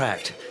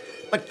contract.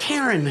 But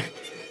Karen,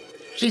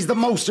 she's the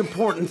most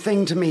important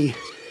thing to me.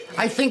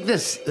 I think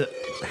this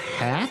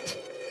hat?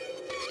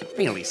 It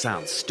really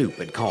sounds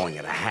stupid calling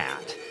it a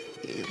hat.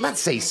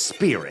 Let's say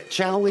spirit,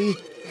 shall we?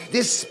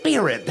 This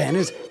spirit, then,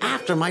 is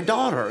after my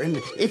daughter, and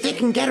if it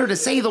can get her to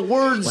say the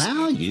words...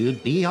 Well,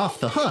 you'd be off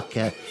the hook,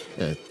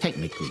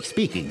 technically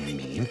speaking, I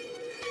mean.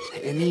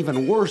 An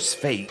even worse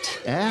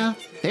fate.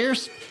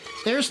 There's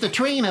the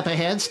train up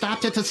ahead,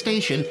 stopped at the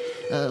station.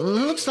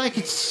 Looks like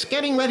it's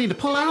getting ready to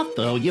pull out,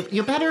 though.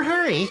 You better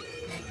hurry.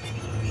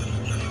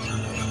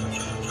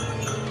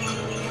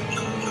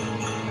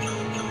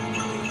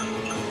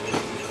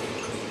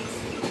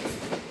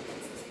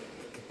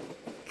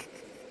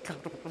 God,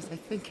 what was I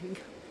thinking?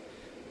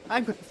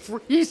 I'm gonna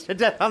freeze to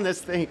death on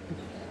this thing.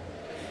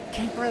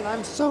 Karen,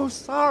 I'm so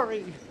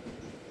sorry.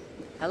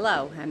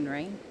 Hello,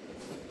 Henry.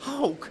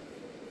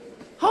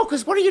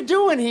 Hocus, what are you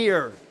doing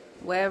here?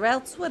 Where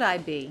else would I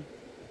be?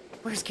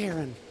 Where's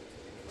Karen?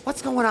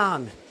 What's going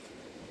on?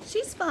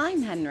 She's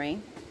fine,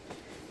 Henry.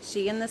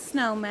 She and the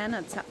snowman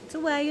are tucked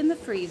away in the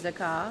freezer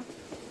car.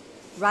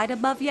 Right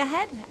above your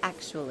head,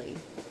 actually.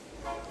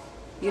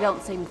 You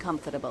don't seem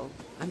comfortable.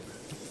 I'm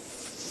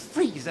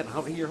freezing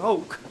out here,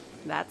 Hoke.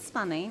 That's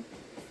funny.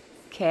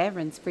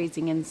 Karen's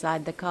freezing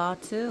inside the car,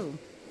 too.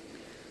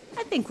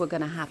 I think we're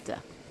gonna have to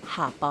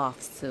hop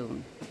off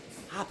soon.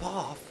 Hop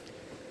off?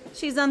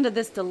 She's under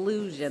this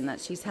delusion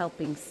that she's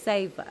helping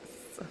save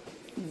us.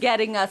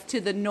 Getting us to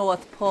the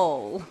North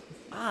Pole.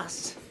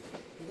 Us?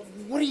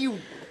 What are you...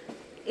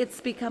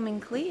 It's becoming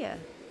clear,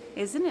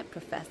 isn't it,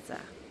 Professor?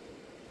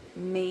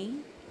 Me?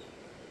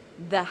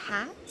 The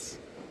hat?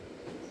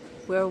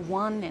 We're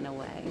one in a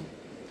way.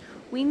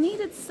 We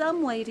needed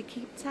some way to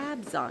keep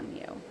tabs on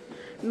you.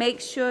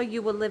 Make sure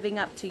you were living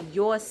up to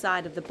your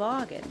side of the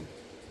bargain.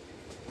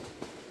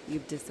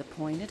 You've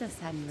disappointed us,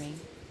 Henry.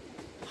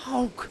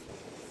 Hoke,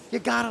 you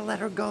gotta let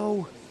her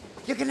go.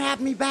 You can have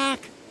me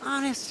back.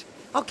 Honest.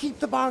 I'll keep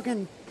the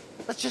bargain.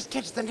 Let's just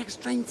catch the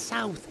next train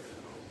south.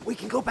 We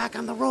can go back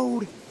on the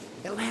road.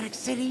 Atlantic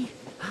City,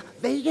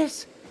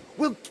 Vegas.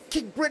 We'll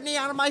kick Brittany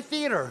out of my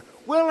theater.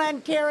 We'll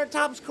end Carrot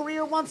Top's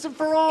career once and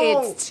for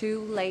all. It's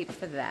too late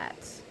for that.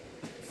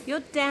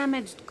 You're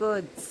damaged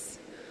goods.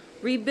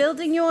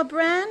 Rebuilding your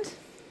brand?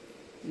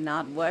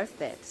 Not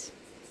worth it.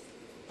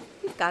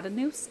 You've got a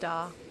new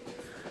star.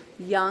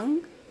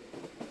 Young,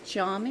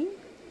 charming,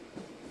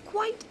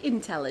 quite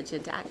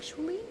intelligent,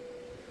 actually.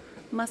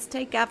 Must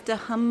take after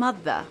her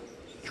mother.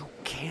 You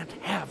can't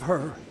have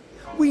her.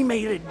 We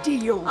made a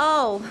deal.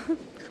 Oh,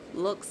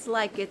 looks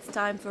like it's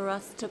time for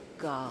us to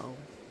go.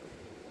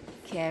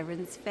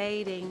 Karen's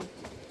fading.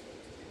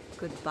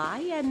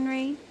 Goodbye,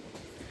 Henry.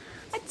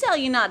 I tell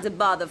you not to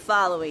bother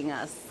following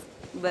us,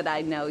 but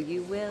I know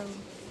you will.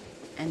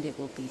 And it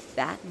will be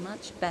that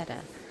much better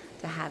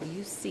to have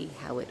you see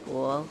how it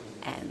all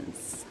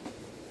ends.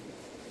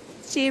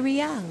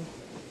 Cheerio.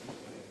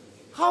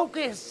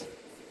 Hocus!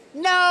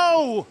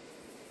 No!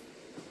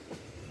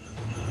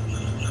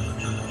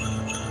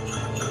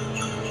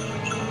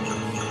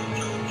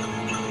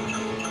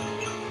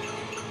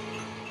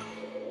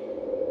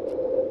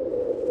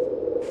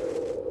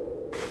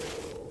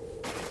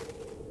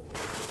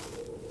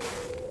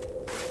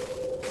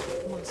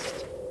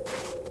 Must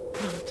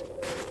not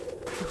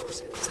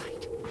lose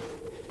sight.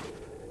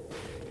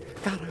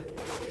 Gotta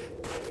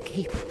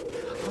keep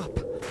up.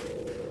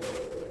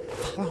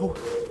 Follow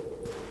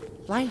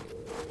light.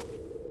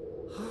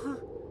 Huh?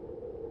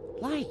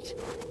 Light?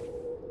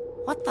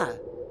 What the?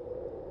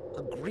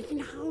 A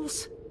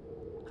greenhouse?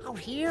 Out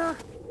here?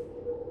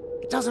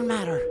 It doesn't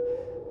matter.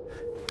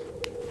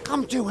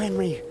 Come to,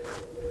 Henry.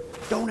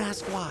 Don't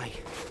ask why.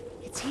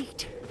 It's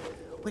heat.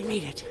 We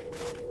need it.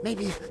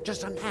 Maybe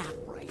just a nap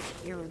right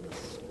here in the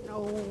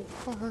snow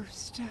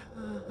first.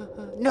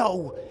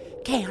 No,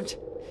 can't.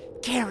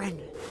 Karen,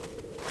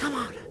 come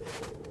on.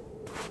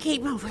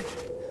 Keep moving.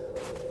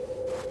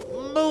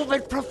 Move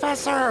it,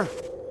 Professor!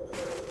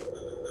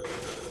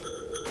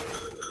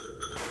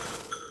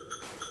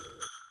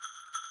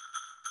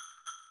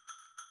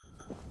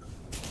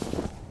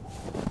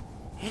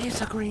 It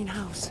is a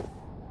greenhouse.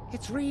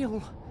 It's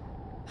real.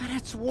 And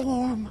it's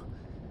warm.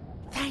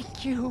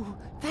 Thank you.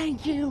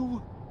 Thank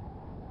you.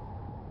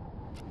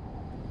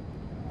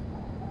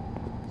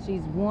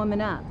 She's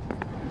warming up.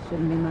 It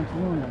shouldn't be much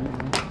warmer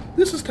now.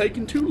 This is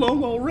taking too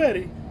long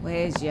already.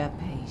 Where's your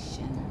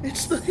patience?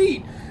 It's the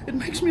heat. It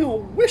makes me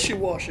all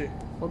wishy-washy.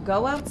 Well,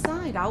 go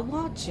outside. I'll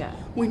watch her.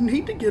 We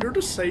need to get her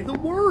to say the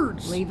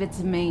words. Leave it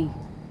to me.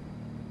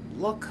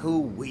 Look who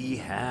we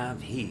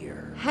have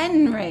here.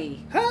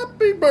 Henry!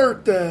 Happy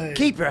birthday!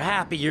 Keep your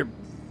happy, your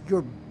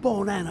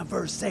bon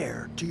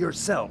anniversaire to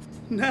yourself.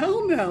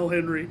 Now,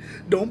 Henry.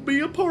 Don't be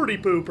a party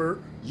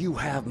pooper. You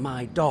have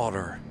my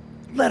daughter.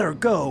 Let her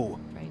go.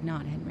 Afraid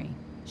not, Henry.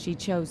 She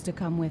chose to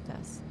come with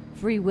us.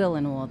 Free will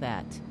and all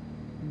that.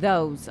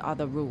 Those are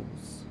the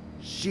rules.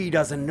 She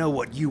doesn't know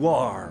what you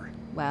are.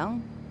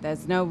 Well,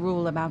 There's no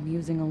rule about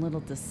using a little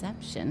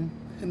deception.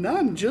 And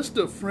I'm just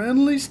a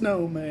friendly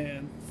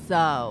snowman.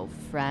 So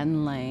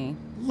friendly.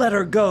 Let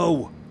her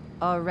go!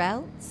 Or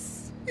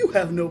else? You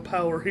have no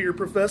power here,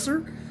 Professor.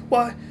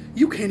 Why,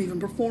 you can't even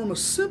perform a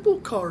simple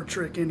card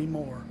trick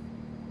anymore.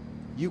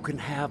 You can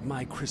have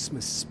my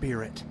Christmas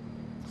spirit.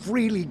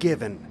 Freely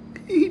given.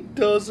 He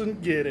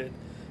doesn't get it.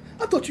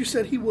 I thought you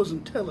said he was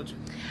intelligent.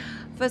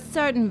 For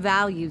certain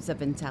values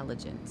of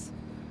intelligence.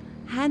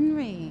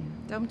 Henry,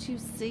 don't you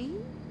see?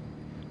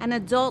 An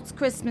adult's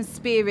Christmas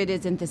spirit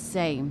isn't the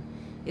same.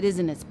 It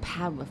isn't as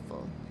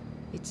powerful.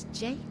 It's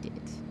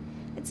jaded.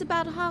 It's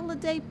about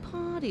holiday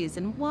parties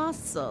and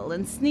wassail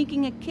and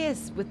sneaking a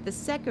kiss with the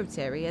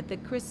secretary at the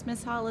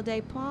Christmas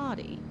holiday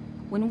party.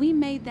 When we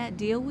made that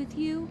deal with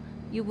you,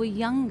 you were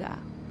younger,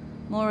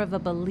 more of a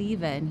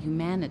believer in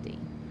humanity,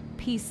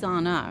 peace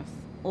on earth,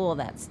 all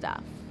that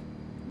stuff.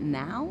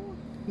 Now?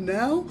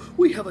 Now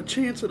we have a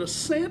chance at a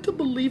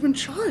Santa-believing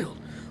child.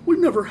 We've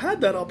never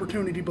had that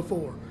opportunity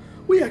before.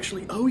 We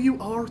actually owe you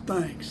our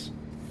thanks.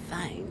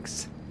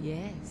 Thanks?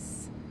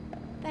 Yes.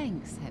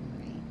 Thanks,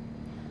 Henry,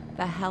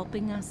 for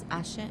helping us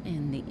usher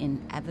in the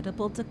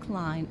inevitable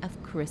decline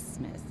of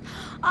Christmas.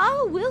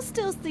 Oh, we'll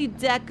still see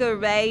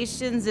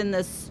decorations in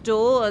the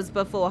stores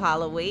before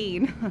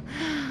Halloween.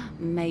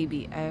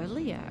 Maybe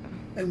earlier.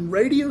 And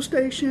radio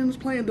stations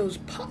playing those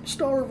pop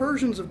star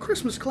versions of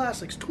Christmas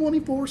classics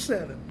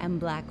 24/7. And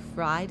Black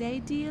Friday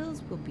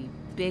deals will be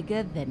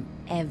bigger than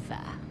ever.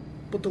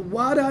 But the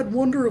wide-eyed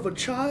wonder of a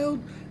child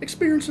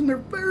experiencing their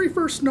very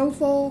first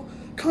snowfall,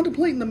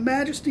 contemplating the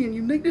majesty and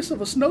uniqueness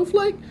of a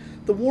snowflake,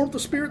 the warmth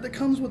of spirit that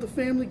comes with a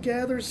family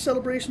gathers,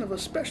 celebration of a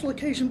special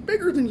occasion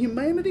bigger than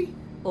humanity?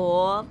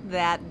 All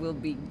that will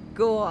be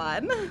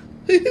gone.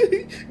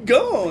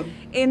 Gone?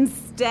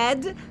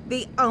 Instead,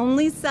 the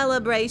only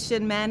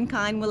celebration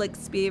mankind will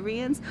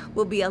experience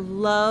will be a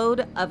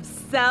load of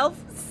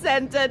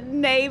self-centered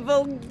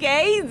navel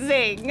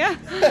gazing.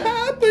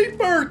 Happy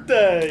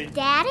birthday!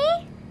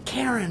 Daddy?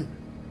 Karen!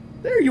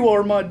 There you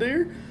are, my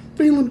dear.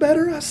 Feeling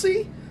better, I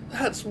see?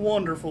 That's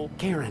wonderful.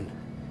 Karen,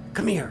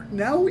 come here.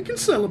 Now we can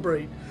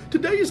celebrate.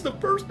 Today is the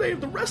first day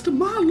of the rest of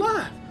my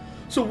life.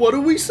 So what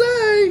do we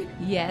say?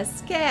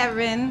 Yes,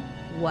 Karen.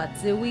 What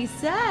do we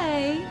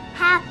say?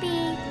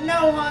 Happy...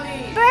 No,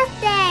 honey.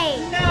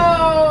 Birthday!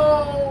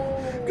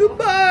 No!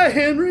 Goodbye,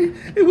 Henry.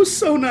 It was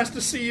so nice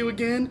to see you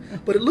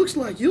again, but it looks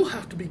like you'll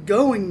have to be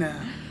going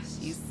now.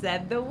 She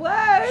said the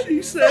words.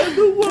 She said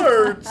the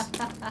words.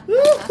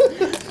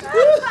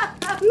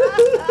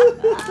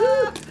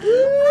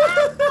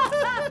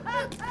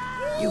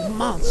 You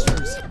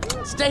monsters!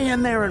 Stay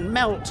in there and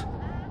melt!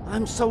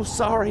 I'm so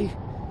sorry.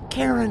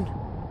 Karen.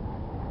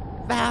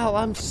 Val,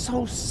 I'm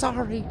so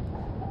sorry.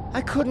 I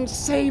couldn't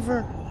save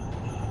her.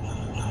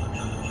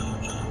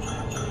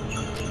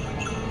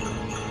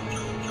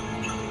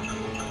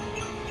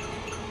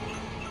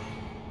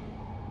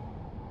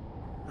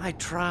 I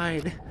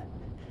tried.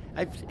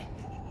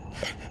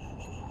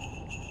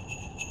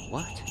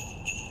 What?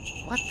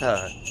 What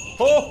the?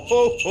 Ho,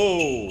 ho,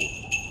 ho!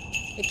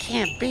 It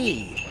can't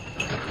be.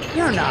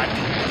 You're not.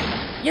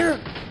 You're...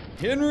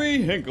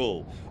 Henry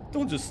Hinkle,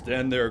 don't just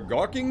stand there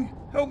gawking.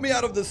 Help me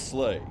out of this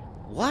sleigh.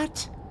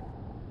 What?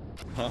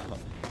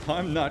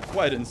 I'm not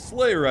quite in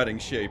sleigh riding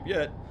shape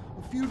yet.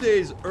 A few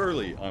days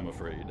early, I'm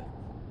afraid.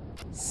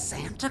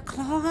 Santa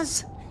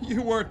Claus?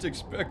 You weren't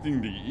expecting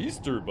the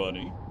Easter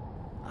Bunny.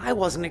 I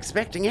wasn't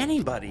expecting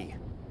anybody.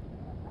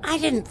 I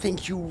didn't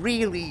think you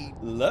really...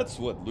 That's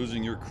what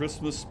losing your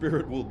Christmas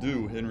spirit will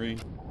do, Henry.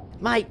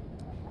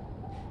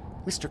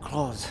 Mr.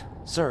 Claus,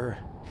 sir,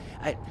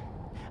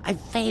 I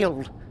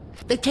failed.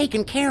 They've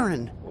taken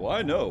Karen. Oh,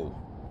 I know.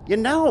 You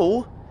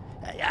know?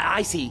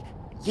 I see.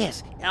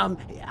 Yes,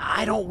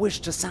 I don't wish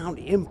to sound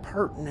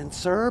impertinent,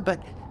 sir, but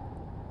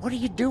what are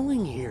you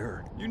doing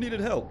here? You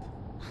needed help.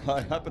 I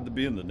happened to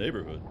be in the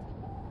neighborhood.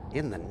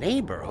 In the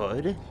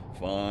neighborhood?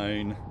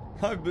 Fine.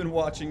 I've been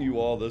watching you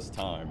all this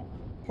time.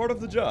 Part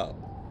of the job.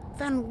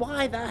 Then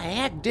why the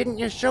heck didn't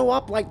you show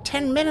up like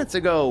 10 minutes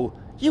ago?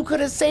 You could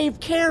have saved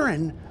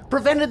Karen.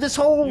 Prevented this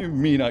whole... You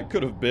mean I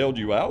could have bailed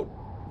you out?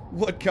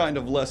 What kind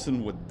of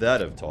lesson would that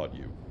have taught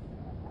you?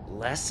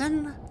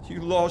 Lesson?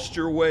 You lost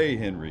your way,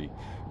 Henry.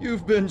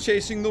 You've been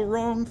chasing the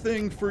wrong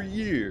thing for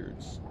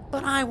years.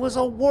 But I was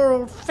a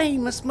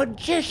world-famous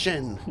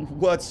magician.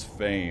 What's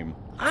fame?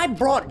 I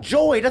brought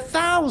joy to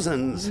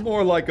thousands.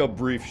 More like a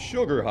brief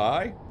sugar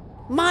high.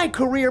 My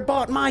career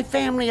bought my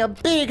family a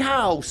big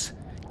house.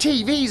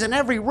 TVs in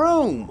every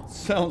room.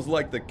 Sounds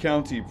like the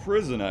county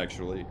prison,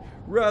 actually.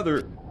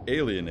 Rather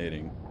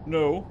alienating.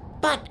 No.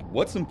 But...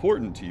 What's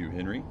important to you,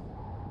 Henry?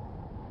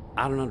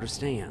 I don't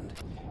understand.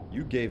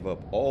 You gave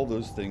up all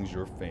those things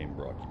your fame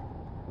brought you.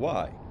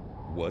 Why?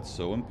 What's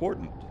so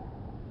important?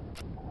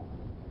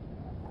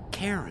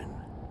 Karen.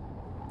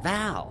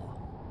 Val.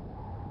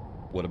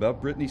 What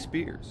about Britney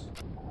Spears?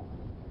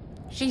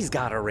 She's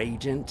got her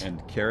agent.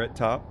 And Carrot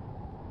Top?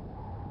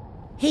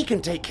 He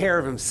can take care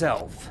of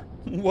himself.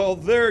 Well,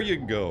 there you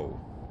go.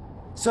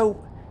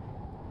 So,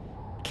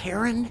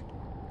 Karen?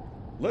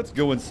 Let's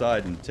go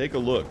inside and take a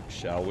look,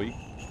 shall we?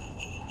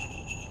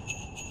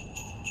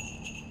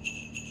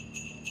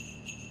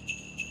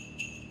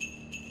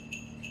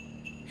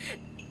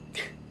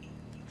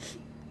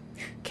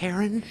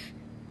 Karen?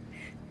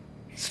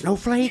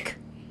 Snowflake?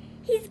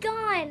 He's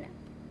gone.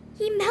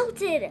 He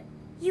melted.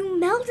 You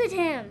melted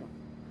him.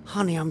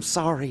 Honey, I'm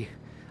sorry.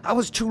 I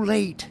was too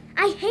late.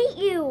 I hate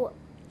you.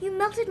 You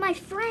melted my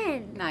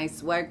friend.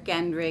 Nice work,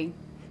 Gendry.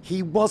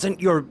 He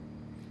wasn't your...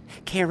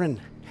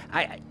 Karen,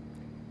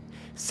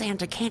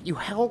 Santa, can't you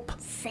help?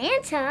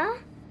 Santa?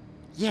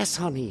 Yes,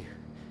 honey.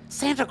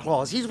 Santa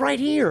Claus, he's right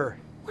here.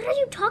 What are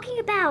you talking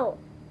about?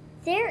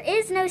 There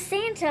is no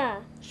Santa.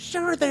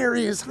 Sure there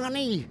is,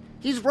 honey.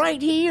 He's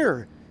right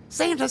here.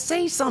 Santa,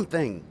 say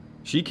something.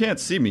 She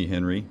can't see me,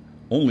 Henry.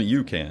 Only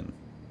you can.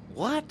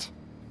 What?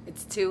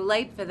 It's too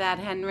late for that,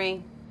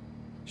 Henry.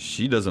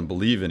 She doesn't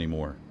believe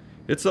anymore.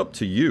 It's up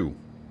to you.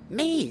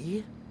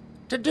 Me?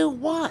 To do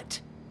what?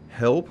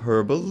 Help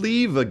her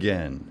believe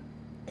again.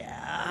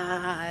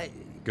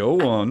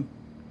 Go on.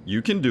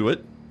 You can do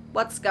it.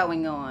 What's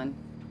going on?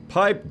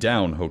 Pipe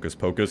down, Hocus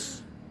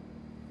Pocus.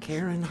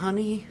 Karen,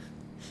 honey,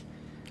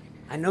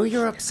 I know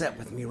you're upset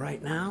with me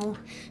right now.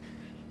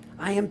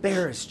 I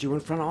embarrassed you in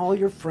front of all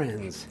your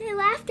friends. They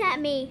laughed at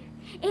me.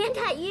 And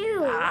at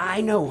you. I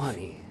know,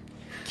 honey.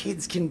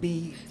 Kids can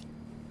be...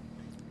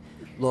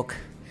 Look,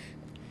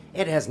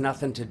 it has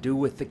nothing to do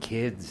with the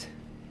kids.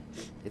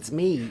 It's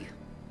me.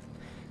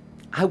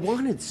 I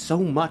wanted so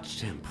much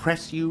to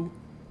impress you.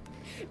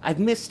 I've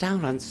missed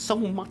out on so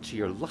much of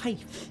your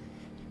life.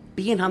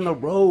 Being on the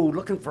road,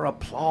 looking for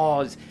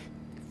applause,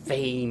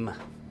 fame.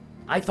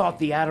 I thought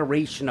the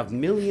adoration of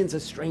millions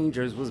of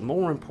strangers was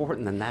more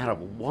important than that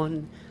of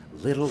one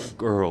little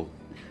girl.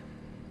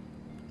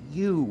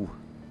 You.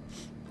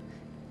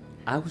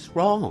 I was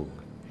wrong.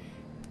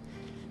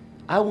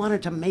 I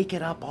wanted to make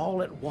it up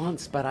all at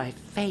once, but I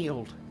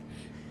failed.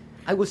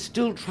 I was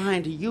still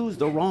trying to use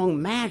the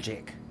wrong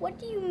magic. What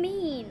do you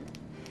mean?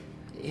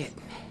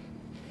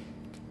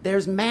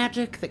 There's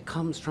magic that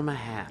comes from a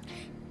hat.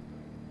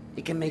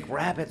 It can make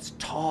rabbits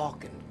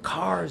talk and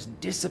cars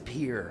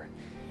disappear.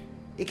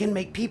 It can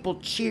make people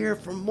cheer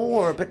for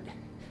more, but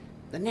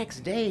the next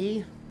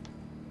day,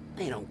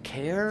 they don't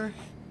care.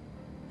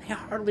 They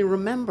hardly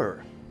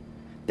remember.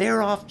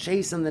 They're off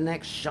chasing the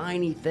next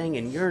shiny thing,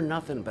 and you're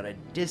nothing but a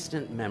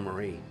distant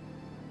memory.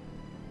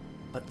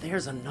 But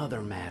there's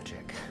another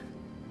magic.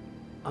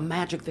 A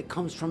magic that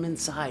comes from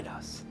inside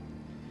us.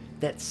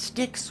 That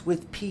sticks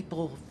with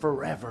people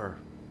forever.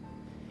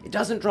 It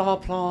doesn't draw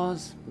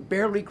applause,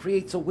 barely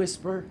creates a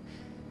whisper,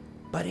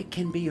 but it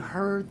can be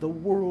heard the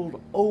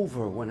world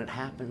over when it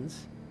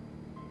happens.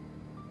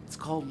 It's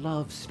called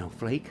love,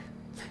 Snowflake.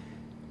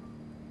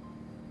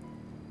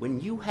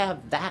 When you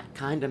have that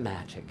kind of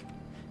magic,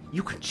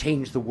 you can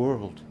change the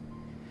world.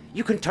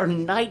 You can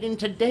turn night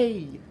into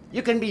day.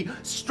 You can be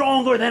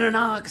stronger than an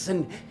ox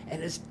and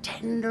as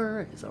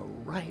tender as a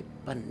ripe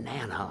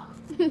banana.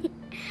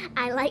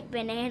 I like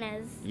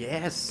bananas.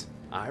 Yes,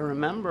 I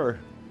remember.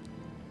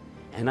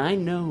 And I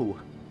know,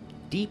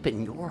 deep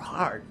in your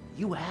heart,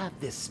 you have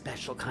this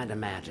special kind of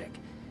magic.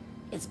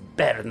 It's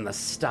better than the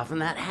stuff in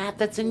that hat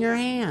that's in your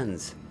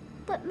hands.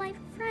 But my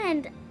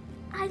friend,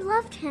 I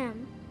loved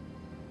him.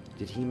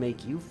 Did he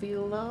make you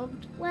feel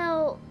loved?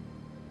 Well,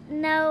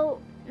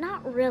 no,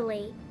 not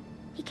really.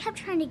 He kept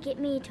trying to get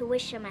me to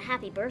wish him a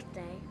happy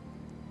birthday.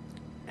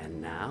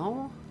 And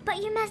now? But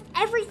you messed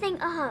everything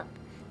up.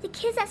 The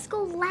kids at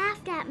school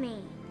laughed at me.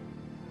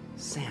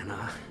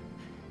 Santa,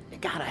 you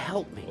gotta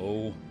help me.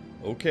 Oh,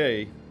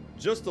 okay.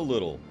 Just a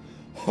little.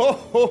 Ho,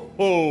 ho,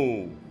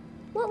 ho!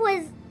 What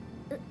was...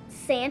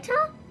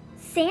 Santa?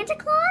 Santa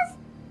Claus?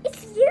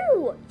 It's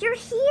you! You're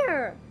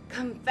here!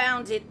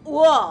 Confound it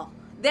all!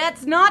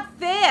 That's not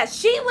fair!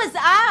 She was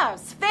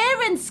ours!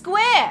 Fair and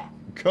square!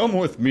 Come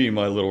with me,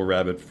 my little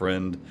rabbit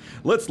friend.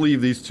 Let's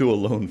leave these two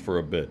alone for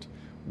a bit.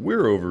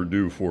 We're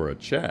overdue for a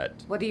chat.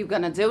 What are you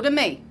gonna do to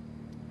me?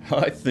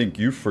 I think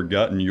you've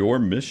forgotten your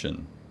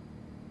mission.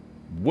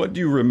 What do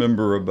you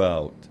remember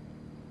about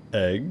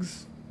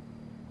eggs?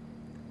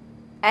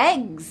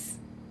 Eggs?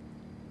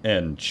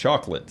 And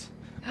chocolate.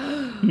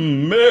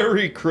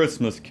 Merry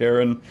Christmas,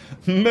 Karen.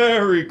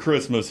 Merry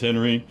Christmas,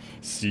 Henry.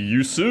 See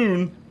you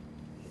soon.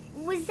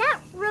 Was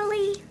that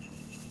really...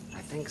 I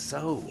think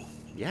so.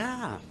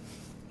 Yeah.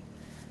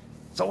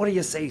 So what do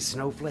you say,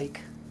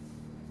 Snowflake?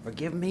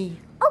 Forgive me?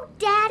 Oh,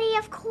 Daddy,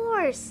 of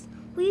course.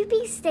 Will you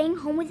be staying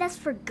home with us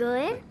for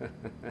good?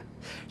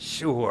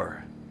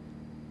 Sure.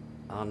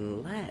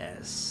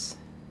 Unless...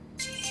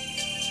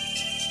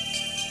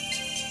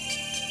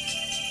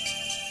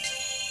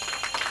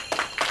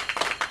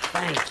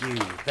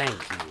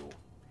 Thank you.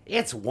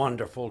 It's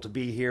wonderful to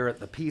be here at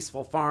the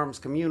Peaceful Farms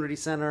Community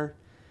Center.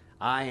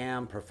 I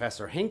am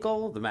Professor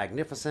Hinkle, the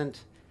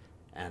Magnificent,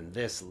 and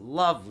this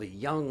lovely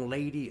young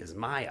lady is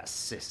my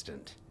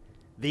assistant,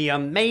 the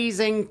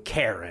amazing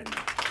Karen.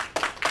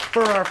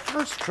 For our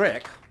first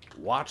trick,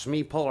 watch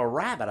me pull a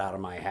rabbit out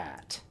of my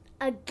hat.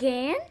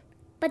 Again?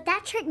 But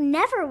that trick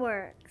never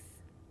works.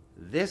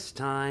 This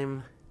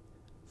time,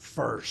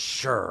 for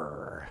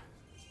sure.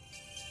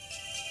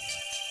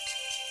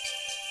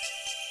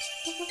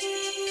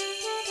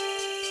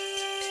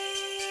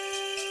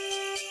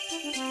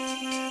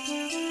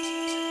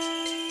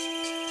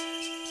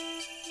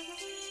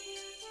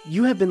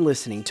 You have been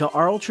listening to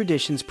Oral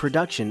Traditions'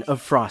 production of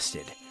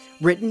Frosted,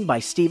 written by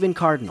Stephen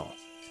Cardinal,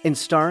 and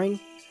starring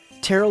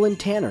Terrell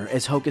Tanner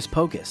as Hocus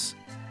Pocus,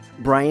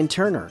 Brian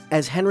Turner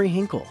as Henry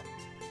Hinkle,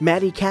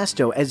 Maddie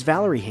Casto as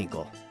Valerie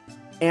Hinkle,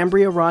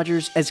 Ambria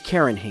Rogers as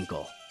Karen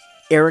Hinkle,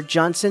 Eric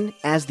Johnson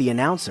as the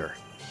announcer,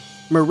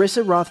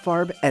 Marissa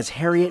Rothfarb as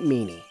Harriet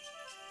Meany,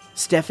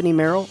 Stephanie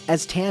Merrill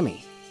as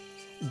Tammy,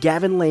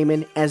 Gavin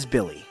Lehman as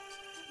Billy,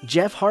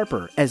 Jeff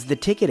Harper as the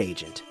ticket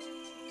agent,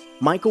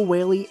 Michael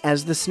Whaley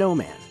as the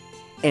snowman,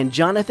 and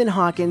Jonathan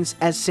Hawkins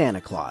as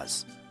Santa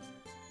Claus.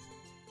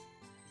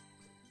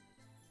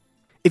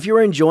 If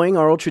you're enjoying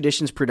Oral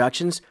Traditions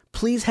productions,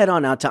 please head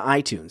on out to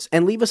iTunes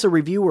and leave us a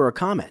review or a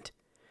comment.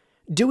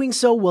 Doing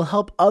so will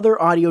help other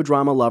audio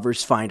drama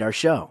lovers find our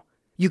show.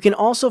 You can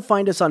also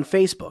find us on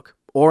Facebook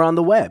or on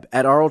the web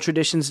at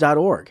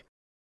oraltraditions.org.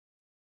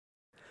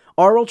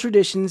 Oral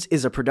Traditions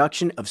is a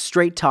production of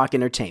Straight Talk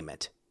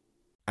Entertainment.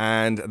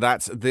 And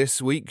that's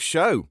this week's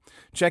show.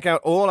 Check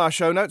out all our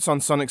show notes on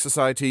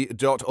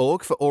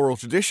sonicsociety.org for Oral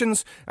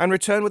Traditions and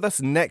return with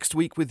us next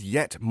week with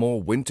yet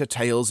more winter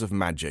tales of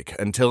magic.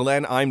 Until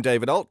then, I'm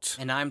David Alt.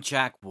 And I'm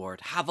Jack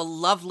Ward. Have a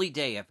lovely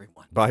day,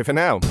 everyone. Bye for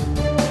now.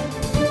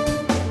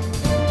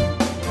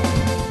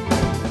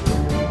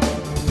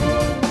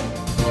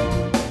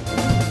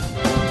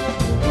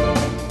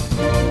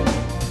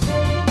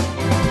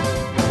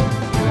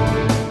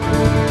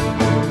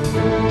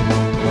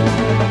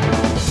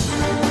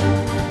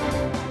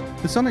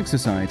 The Sonic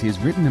Society is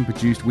written and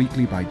produced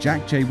weekly by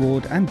Jack J.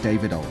 Ward and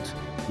David Alt,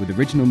 with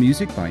original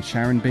music by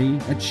Sharon B.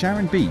 at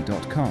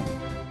sharonb.com.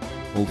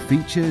 All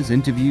features,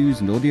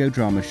 interviews, and audio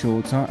drama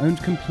shorts are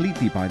owned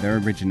completely by their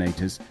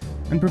originators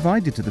and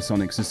provided to the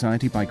Sonic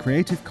Society by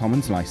Creative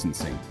Commons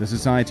licensing. The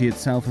Society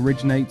itself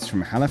originates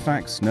from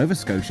Halifax, Nova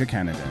Scotia,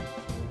 Canada.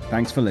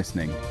 Thanks for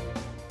listening.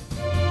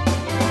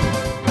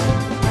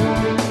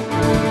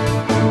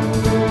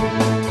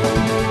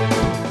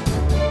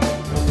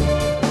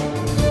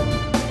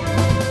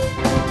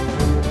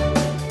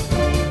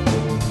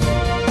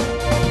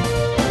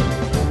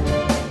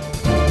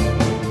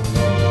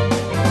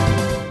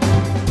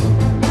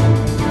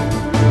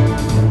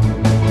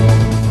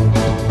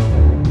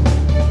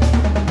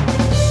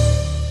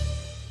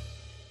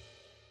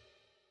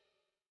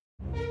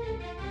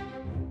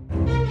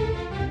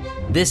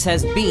 This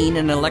has been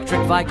an Electric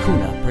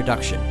Vicuna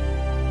production.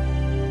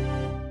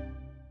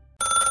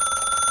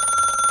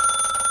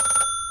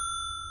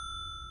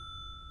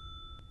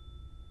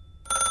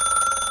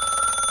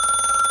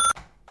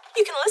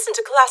 You can listen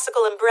to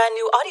classical and brand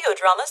new audio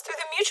dramas through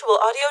the Mutual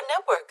Audio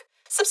Network.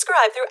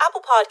 Subscribe through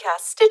Apple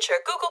Podcasts,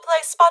 Stitcher, Google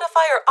Play,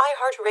 Spotify, or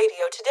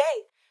iHeartRadio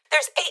today.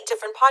 There's 8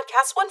 different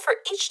podcasts, one for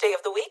each day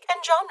of the week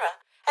and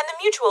genre, and the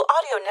Mutual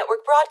Audio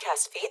Network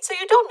broadcast feed so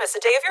you don't miss a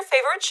day of your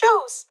favorite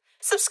shows.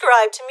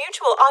 Subscribe to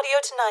Mutual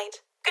Audio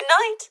tonight. Good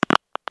night.